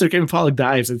after Kevin Pollak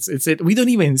dies, it's it. We don't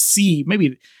even see.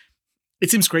 Maybe it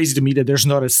seems crazy to me that there's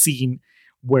not a scene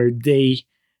where they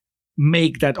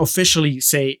make that officially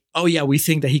say, "Oh yeah, we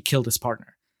think that he killed his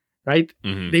partner." Right?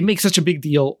 Mm-hmm. They make such a big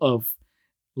deal of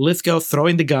Lithgow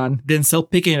throwing the gun, Denzel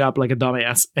picking it up like a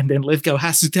dumbass, and then Lithgow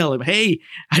has to tell him, hey,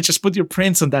 I just put your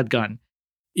prints on that gun.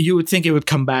 You would think it would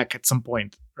come back at some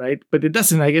point, right? But it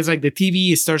doesn't. I guess like the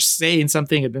TV starts saying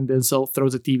something, and then Denzel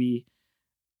throws the TV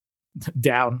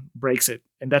down, breaks it,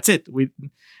 and that's it.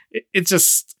 It's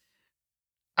just,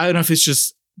 I don't know if it's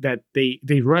just that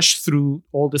they rush through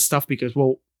all this stuff because,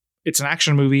 well, it's an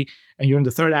action movie, and you're in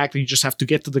the third act, and you just have to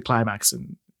get to the climax,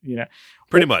 and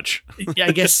pretty much. Yeah,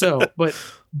 I guess so.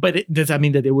 But does that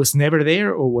mean that it was never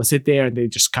there, or was it there and they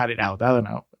just cut it out? I don't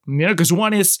know. Because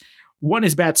one is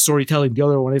bad storytelling. The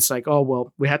other one is like, oh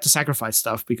well, we had to sacrifice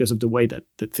stuff because of the way that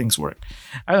things work.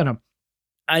 I don't know.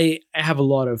 I have a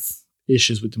lot of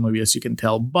issues with the movie, as you can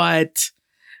tell, but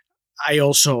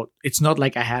it's not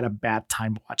like I had a bad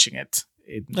time watching it.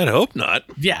 I'd hope not.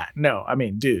 Yeah, no. I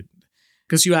mean, dude,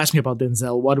 because you asked me about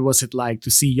Denzel. What was it like to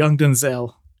see young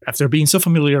Denzel after being so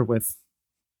familiar with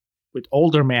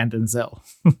older man Denzel?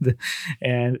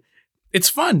 And it's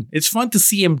fun. It's fun to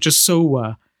see him just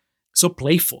so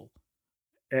playful.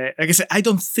 Like I said, I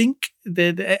think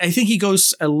he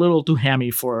goes a little too hammy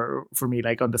for me,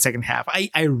 like on the second half.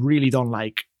 I really don't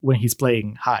like when he's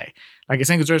playing high. Like I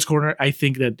said, Gutierrez Corner, I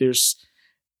think that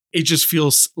it just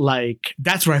feels like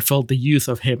that's where I felt the youth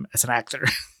of him as an actor.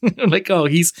 Like, oh,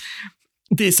 he's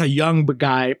a young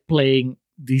guy playing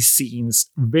these scenes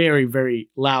very, very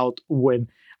loud, when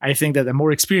I think that a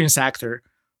more experienced actor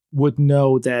would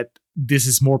know that this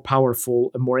is more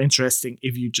powerful and more interesting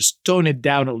if you just tone it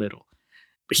down a little.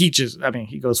 But he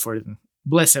goes for it, and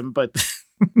bless him. But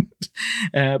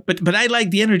but I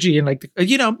like the energy, and like,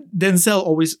 Denzel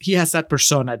always, he has that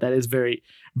persona that is very,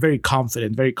 very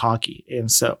confident, very cocky.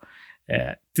 And so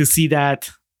to see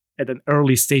that at an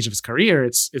early stage of his career,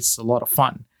 it's a lot of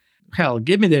fun. Hell,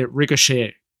 give me the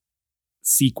Ricochet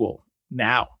sequel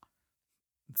now,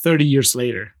 30 years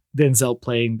later, Denzel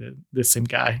playing the same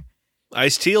guy.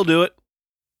 Ice-T will do it.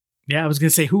 Yeah, I was gonna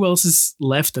say, who else is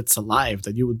left that's alive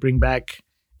that you would bring back,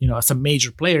 as a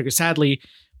major player? Because sadly,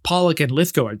 Pollock and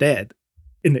Lithgow are dead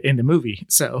in the movie.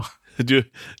 So do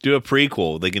a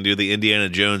prequel. They can do the Indiana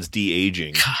Jones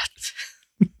de-aging. God.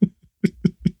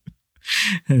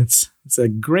 It's a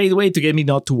great way to get me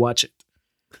not to watch it.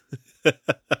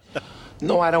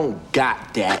 No, I don't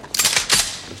got that.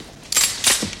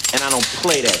 And I don't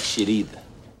play that shit either.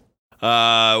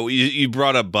 You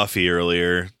brought up Buffy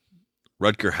earlier.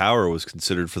 Rutger Hauer was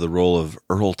considered for the role of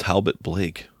Earl Talbot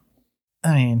Blake.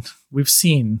 I mean, we've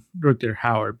seen Rutger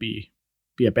Hauer be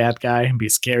a bad guy and be a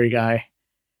scary guy.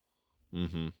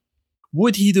 Mm-hmm.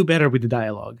 Would he do better with the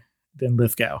dialogue than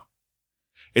Lithgow?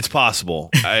 It's possible.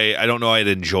 I don't know I'd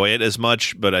enjoy it as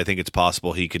much, but I think it's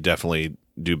possible he could definitely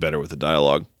do better with the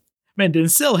dialogue. Man,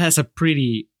 Denzel has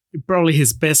probably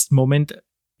his best moment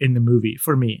in the movie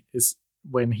for me is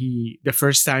when the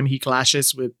first time he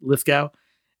clashes with Lithgow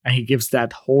and he gives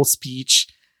that whole speech.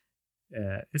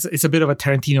 It's a bit of a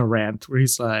Tarantino rant where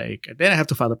he's like, then I have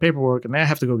to file the paperwork and then I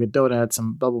have to go get donuts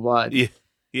and blah, blah, blah.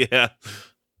 Yeah.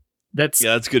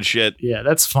 That's good shit. Yeah,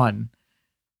 that's fun.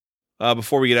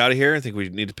 Before we get out of here, I think we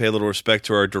need to pay a little respect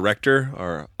to our director,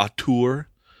 our auteur,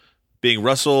 being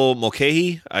Russell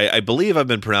Mulcahy. I believe I've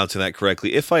been pronouncing that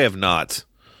correctly. If I have not,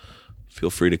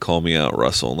 feel free to call me out,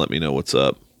 Russell, and let me know what's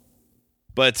up.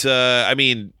 But, I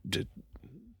mean,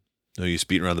 no use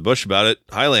beating around the bush about it.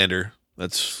 Highlander,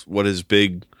 that's what he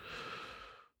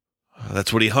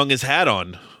hung his hat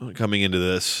on coming into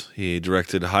this. He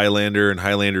directed Highlander and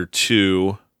Highlander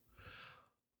 2.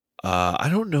 I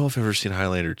don't know if I've ever seen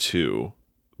Highlander 2,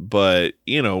 but,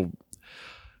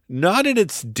 not in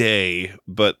its day,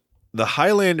 but the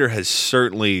Highlander has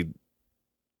certainly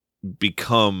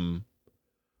become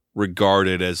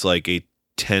regarded as like a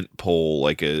tent pole,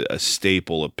 like a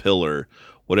staple, a pillar,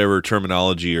 whatever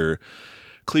terminology or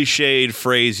cliched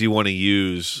phrase you want to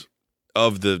use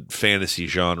of the fantasy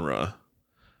genre.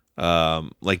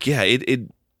 It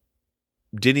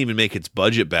didn't even make its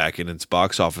budget back in its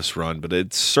box office run, but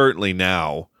it's certainly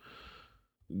now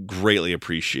greatly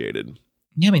appreciated.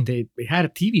 Yeah, I mean, they had a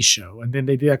TV show, and then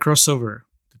they did a crossover,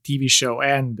 the TV show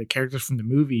and the characters from the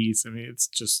movies. I mean, it's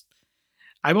just,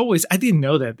 I didn't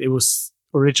know that it was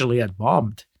originally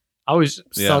bombed. I always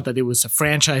thought that it was a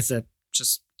franchise that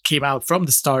just came out from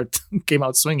the start, came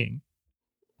out swinging.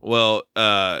 Well,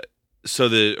 so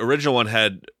the original one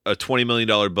had a $20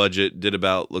 million budget, did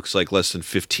about, looks like less than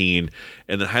 15.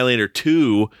 And then Highlander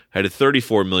 2 had a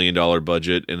 $34 million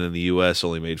budget, and in the US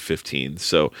only made 15.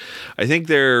 So I think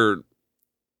they're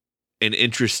an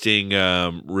interesting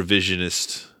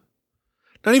revisionist.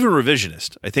 Not even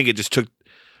revisionist. I think it just took,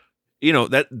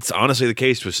 that's honestly the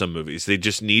case with some movies. They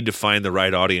just need to find the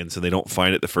right audience, and they don't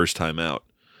find it the first time out.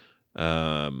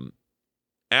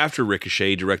 After Ricochet,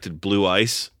 he directed Blue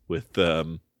Ice with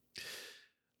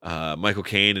Michael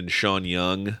Caine and Sean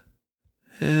Young.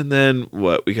 And then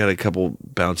we got a couple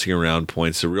bouncing around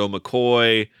points. The Real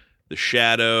McCoy, The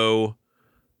Shadow,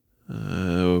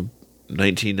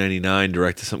 1999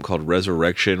 directed something called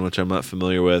Resurrection, which I'm not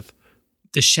familiar with.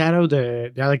 The Shadow,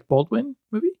 the Alec Baldwin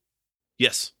movie?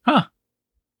 Yes. Huh.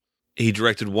 He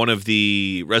directed one of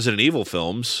the Resident Evil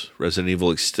films, Resident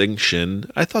Evil Extinction.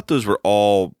 I thought those were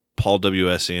all Paul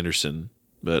W.S. Anderson,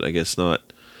 but I guess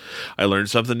not. I learned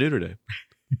something new today.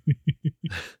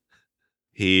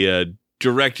 He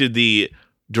directed the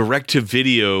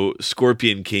direct-to-video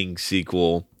Scorpion King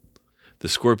sequel, The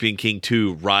Scorpion King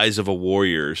 2: Rise of a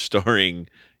Warrior, starring,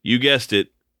 you guessed it,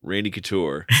 Randy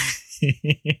Couture.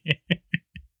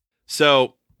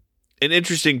 So, an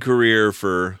interesting career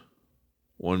for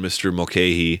one Mr.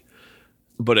 Mulcahy,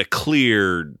 but a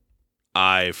clear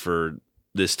eye for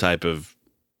this type of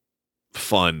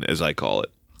fun, as I call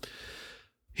it.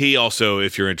 He also,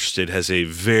 if you're interested, has a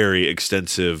very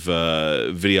extensive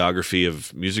videography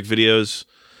of music videos.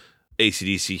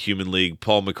 AC/DC, Human League,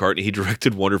 Paul McCartney. He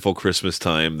directed Wonderful Christmas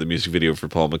Time, the music video for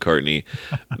Paul McCartney.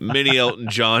 Many Elton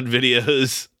John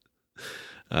videos.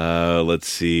 Let's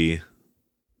see.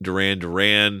 Duran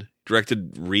Duran.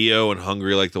 Directed Rio and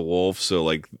Hungry Like the Wolf. So,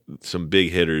 like, some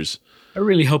big hitters. I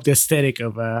really hope the aesthetic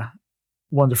of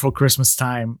Wonderful Christmas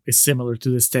Time is similar to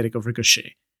the aesthetic of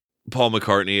Ricochet. Paul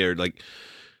McCartney, or like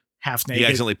half naked. He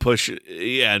accidentally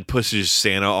pushes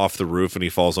Santa off the roof, and he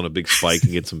falls on a big spike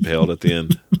and gets impaled at the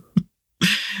end.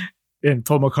 And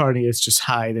Paul McCartney is just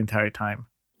high the entire time.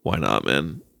 Why not,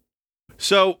 man?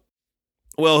 So,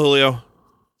 well, Julio,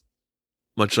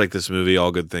 much like this movie,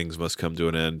 all good things must come to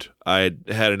an end. I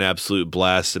had an absolute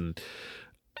blast, and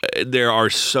there are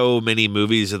so many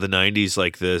movies of the 90s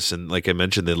like this, and like I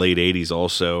mentioned, the late 80s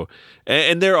also.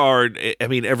 And there are, I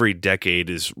mean, every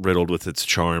decade is riddled with its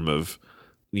charm of,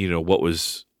 what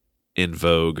was in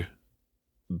vogue.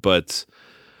 But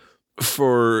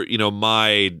for,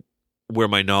 where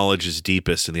my knowledge is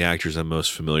deepest and the actors I'm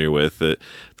most familiar with, the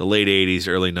late 80s,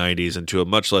 early 90s, and to a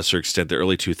much lesser extent, the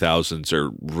early 2000s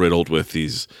are riddled with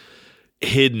these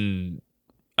hidden,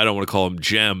 I don't want to call them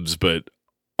gems, but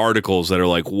articles that are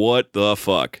like, what the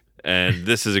fuck? And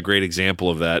this is a great example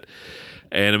of that.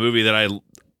 And a movie that I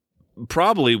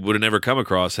probably would have never come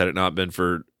across had it not been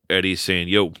for Eddie saying,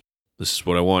 yo, this is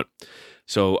what I want.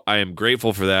 So I am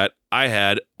grateful for that. I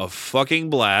had a fucking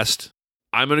blast.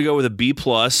 I'm going to go with a B+.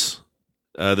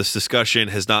 This discussion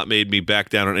has not made me back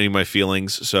down on any of my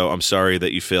feelings, so I'm sorry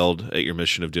that you failed at your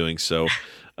mission of doing so.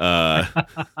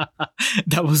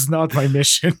 That was not my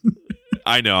mission.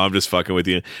 I know, I'm just fucking with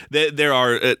you. There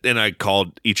are, and I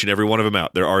called each and every one of them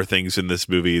out, there are things in this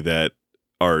movie that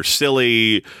are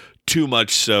silly, too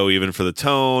much so even for the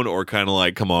tone, or kind of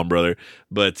like, come on, brother.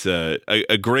 But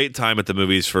a great time at the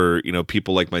movies for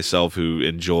people like myself who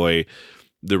enjoy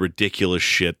the ridiculous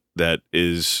shit that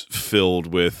is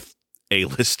filled with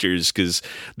A-listers, because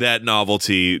that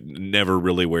novelty never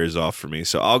really wears off for me.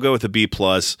 So I'll go with a B+.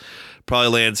 Probably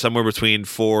land somewhere between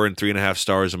 4 and 3.5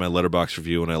 stars in my Letterboxd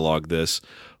review when I log this.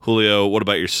 Julio, what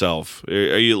about yourself?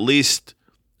 Are you at least,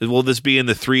 will this be in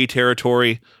the 3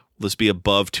 territory? Will this be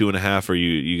above 2.5? Or are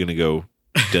you going to go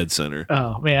dead center?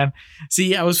 Oh, man.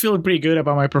 See, I was feeling pretty good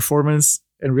about my performance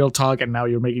in Real Talk, and now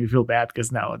you're making me feel bad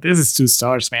because now this is 2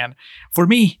 stars, man. For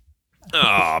me.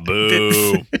 Ah,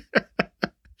 boo.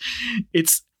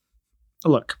 It's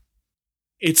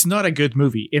not a good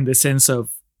movie in the sense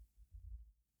of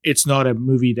it's not a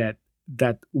movie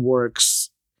that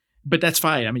works, but that's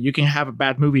fine. I mean, you can have a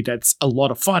bad movie that's a lot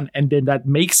of fun, and then that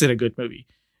makes it a good movie.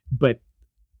 But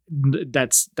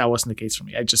that wasn't the case for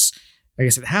me. I just, like I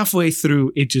said, halfway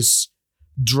through, it just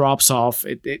drops off.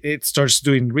 It starts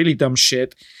doing really dumb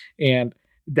shit, and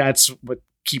that's what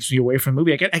keeps me away from the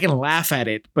movie. I can laugh at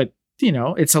it, but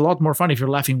it's a lot more fun if you're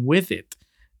laughing with it.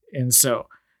 And so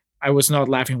I was not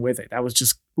laughing with it. I was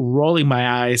just rolling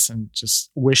my eyes and just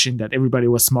wishing that everybody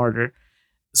was smarter.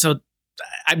 So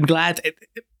I'm glad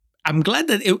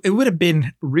that it would have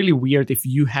been really weird if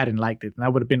you hadn't liked it. And I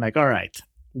would have been like, all right,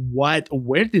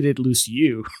 where did it lose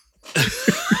you?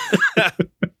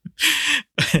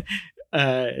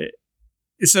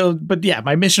 But yeah,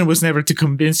 my mission was never to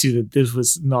convince you that this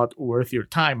was not worth your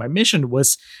time. My mission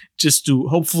was just to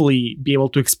hopefully be able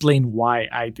to explain why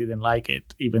I didn't like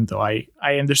it, even though I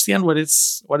understand what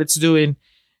it's doing.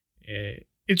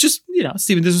 It's just,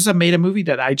 Steven, this was a made a movie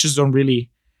that I just don't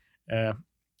really, I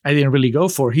didn't really go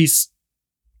for. He's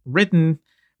written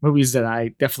movies that I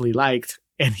definitely liked,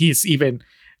 and he's even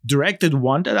directed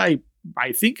one that I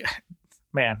think,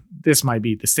 man, this might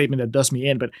be the statement that does me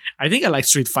in, but I think I like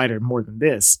Street Fighter more than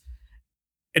this.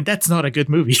 And that's not a good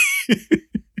movie.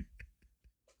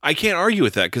 I can't argue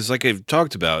with that because, like I've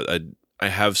talked about, I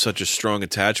have such a strong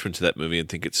attachment to that movie and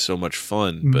think it's so much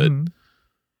fun. Mm-hmm. But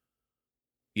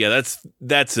yeah,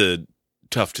 that's a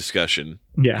tough discussion.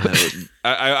 Yeah.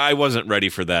 I wasn't ready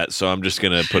for that, so I'm just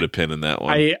going to put a pin in that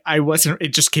one. I wasn't,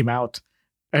 it just came out.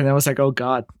 And I was like, oh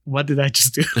God, what did I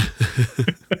just do?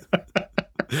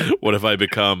 What have I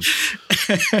become?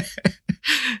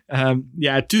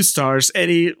 2 stars.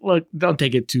 Eddie, look, don't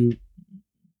take it too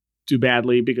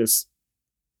badly because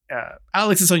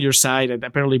Alex is on your side, and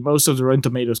apparently most of the Rotten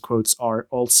Tomatoes quotes are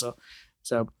also.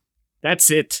 So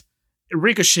that's it.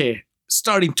 Ricochet,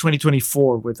 starting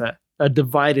 2024 with a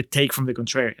divided take from the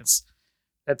contrarians.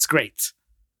 That's great.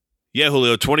 Yeah,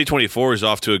 Julio, 2024 is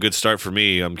off to a good start for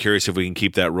me. I'm curious if we can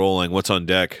keep that rolling. What's on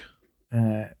deck?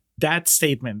 That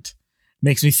statement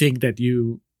makes me think that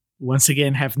you, once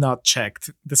again, have not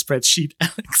checked the spreadsheet,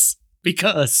 Alex,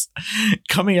 because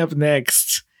coming up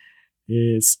next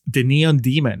is The Neon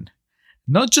Demon.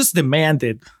 Not just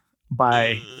demanded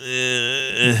by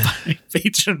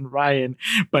patron Ryan,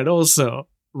 but also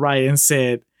Ryan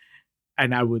said,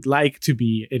 and I would like to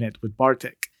be in it with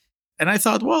Bartek. And I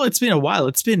thought, well, it's been a while.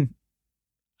 It's been,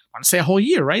 I want to say, a whole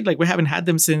year, right? Like we haven't had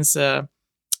them since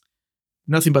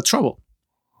Nothing But Trouble.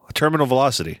 Terminal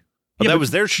Velocity. Oh, yeah, that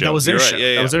was their show. That was their show.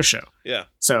 Yeah, that was their show. Yeah.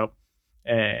 So,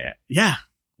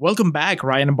 welcome back,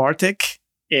 Ryan and Bartek.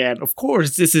 And of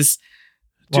course, this is...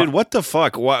 Dude, what the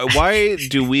fuck? Why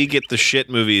do we get the shit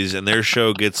movies and their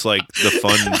show gets like the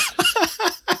fun?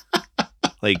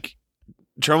 Like,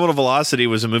 Terminal Velocity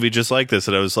was a movie just like this,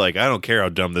 and I was like, I don't care how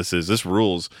dumb this is. This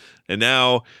rules. And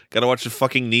now, gotta watch the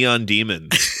fucking Neon Demon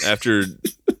after...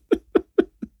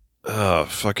 Oh,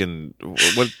 fucking...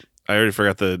 What... I already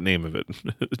forgot the name of it.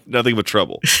 Nothing But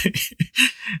Trouble.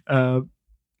 Who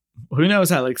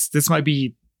knows, Alex? This might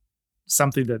be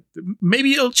something that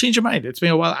maybe it'll change your mind. It's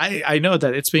been a while. I know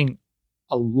that it's been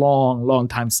a long, long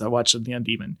time since I watched The Neon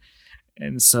Demon.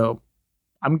 And so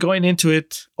I'm going into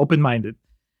it open-minded.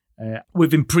 We've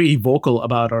been pretty vocal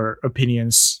about our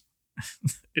opinions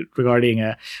regarding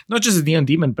not just the Neon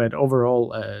Demon, but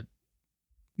overall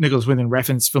Nicholas Winding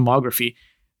Refn's filmography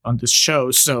on this show.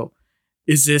 So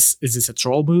is this a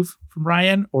troll move from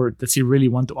Ryan, or does he really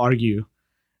want to argue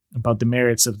about the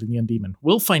merits of the Neon Demon?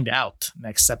 We'll find out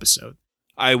next episode.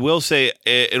 I will say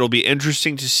it'll be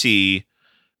interesting to see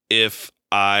if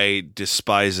I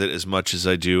despise it as much as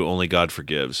I do Only God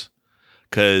Forgives.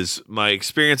 Because my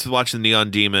experience with watching the Neon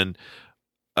Demon,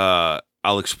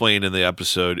 I'll explain in the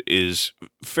episode, is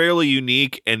fairly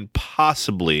unique and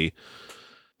possibly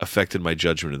affected my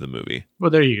judgment of the movie.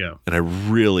 Well, there you go. And I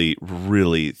really,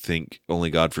 really think Only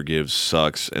God Forgives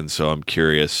sucks. And so I'm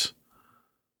curious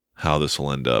how this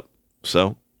will end up.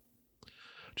 So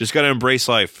just got to embrace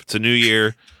life. It's a new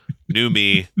year, new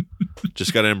me.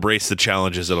 Just got to embrace the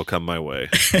challenges that'll come my way.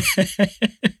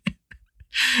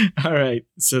 All right,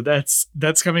 so that's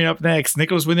coming up next.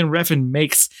 Nicholas Winding Refn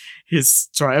makes his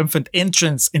triumphant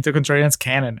entrance into Contrarians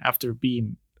canon after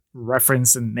being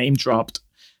referenced and name dropped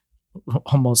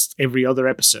almost every other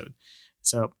episode.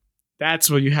 So that's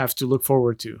what you have to look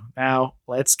forward to. Now,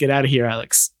 let's get out of here,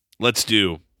 Alex. Let's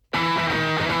do.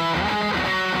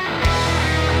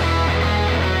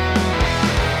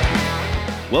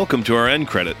 Welcome to our end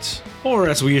credits. Or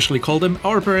as we usually call them,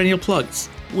 our perennial plugs.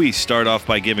 We start off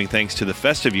by giving thanks to the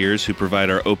Festive Years who provide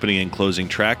our opening and closing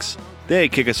tracks. They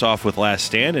kick us off with Last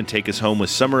Stand and take us home with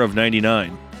Summer of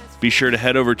 99. Be sure to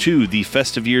head over to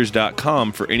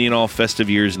thefestiveyears.com for any and all Festive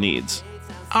Years needs.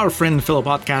 Our friend and fellow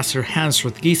podcaster Hans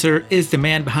Rothgieser is the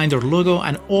man behind our logo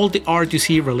and all the art you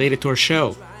see related to our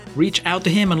show. Reach out to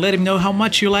him and let him know how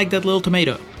much you like that little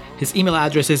tomato. His email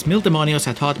address is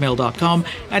mildemonios@hotmail.com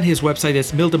and his website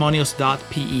is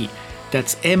mildemonios.pe.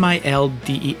 That's MILDEMONIOS.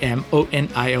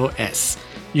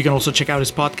 You can also check out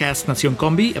his podcast Nación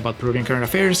Combi about Peruvian current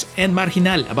affairs and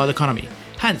Marginal about economy.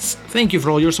 Hans, thank you for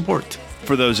all your support.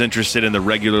 For those interested in the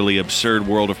regularly absurd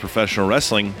world of professional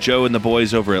wrestling, Joe and the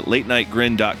boys over at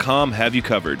latenightgrin.com have you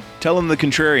covered. Tell them the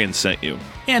Contrarians sent you.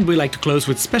 And we like to close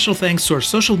with special thanks to our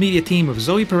social media team of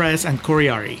Zoe Perez and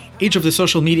Coriari. Each of the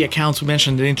social media accounts we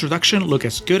mentioned in the introduction look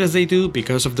as good as they do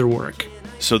because of their work.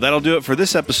 So that'll do it for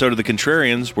this episode of The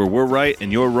Contrarians, where we're right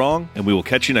and you're wrong, and we will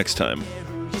catch you next time.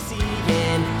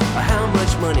 How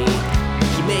much money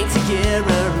he makes a year,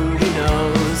 who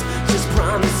knows?